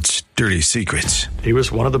government's dirty secrets. He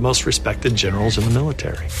was one of the most respected generals in the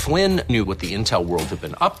military. Flynn knew what the intel world had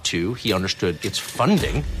been up to. He understood its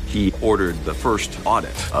funding. He ordered the first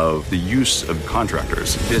audit of the use of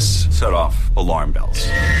contractors. This set off alarm bells.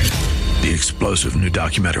 The explosive new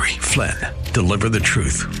documentary, Flynn, Deliver the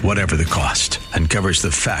Truth, Whatever the Cost, uncovers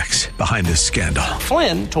the facts behind this scandal.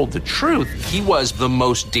 Flynn told the truth. He was the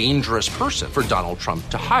most dangerous person for Donald Trump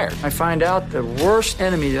to hire. I find out the worst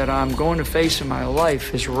enemy that I'm going to face in my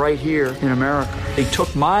life is right here in America. They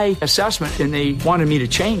took my assessment and they wanted me to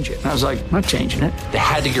change it. And I was like, I'm not changing it. They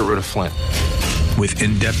had to get rid of Flynn. With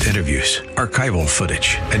in-depth interviews, archival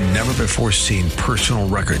footage, and never-before-seen personal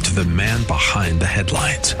records of the man behind the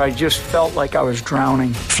headlines. I just felt like I was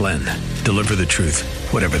drowning. Flynn, Deliver the Truth,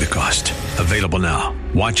 Whatever the Cost. Available now.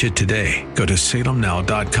 Watch it today. Go to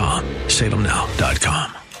salemnow.com.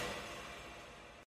 salemnow.com.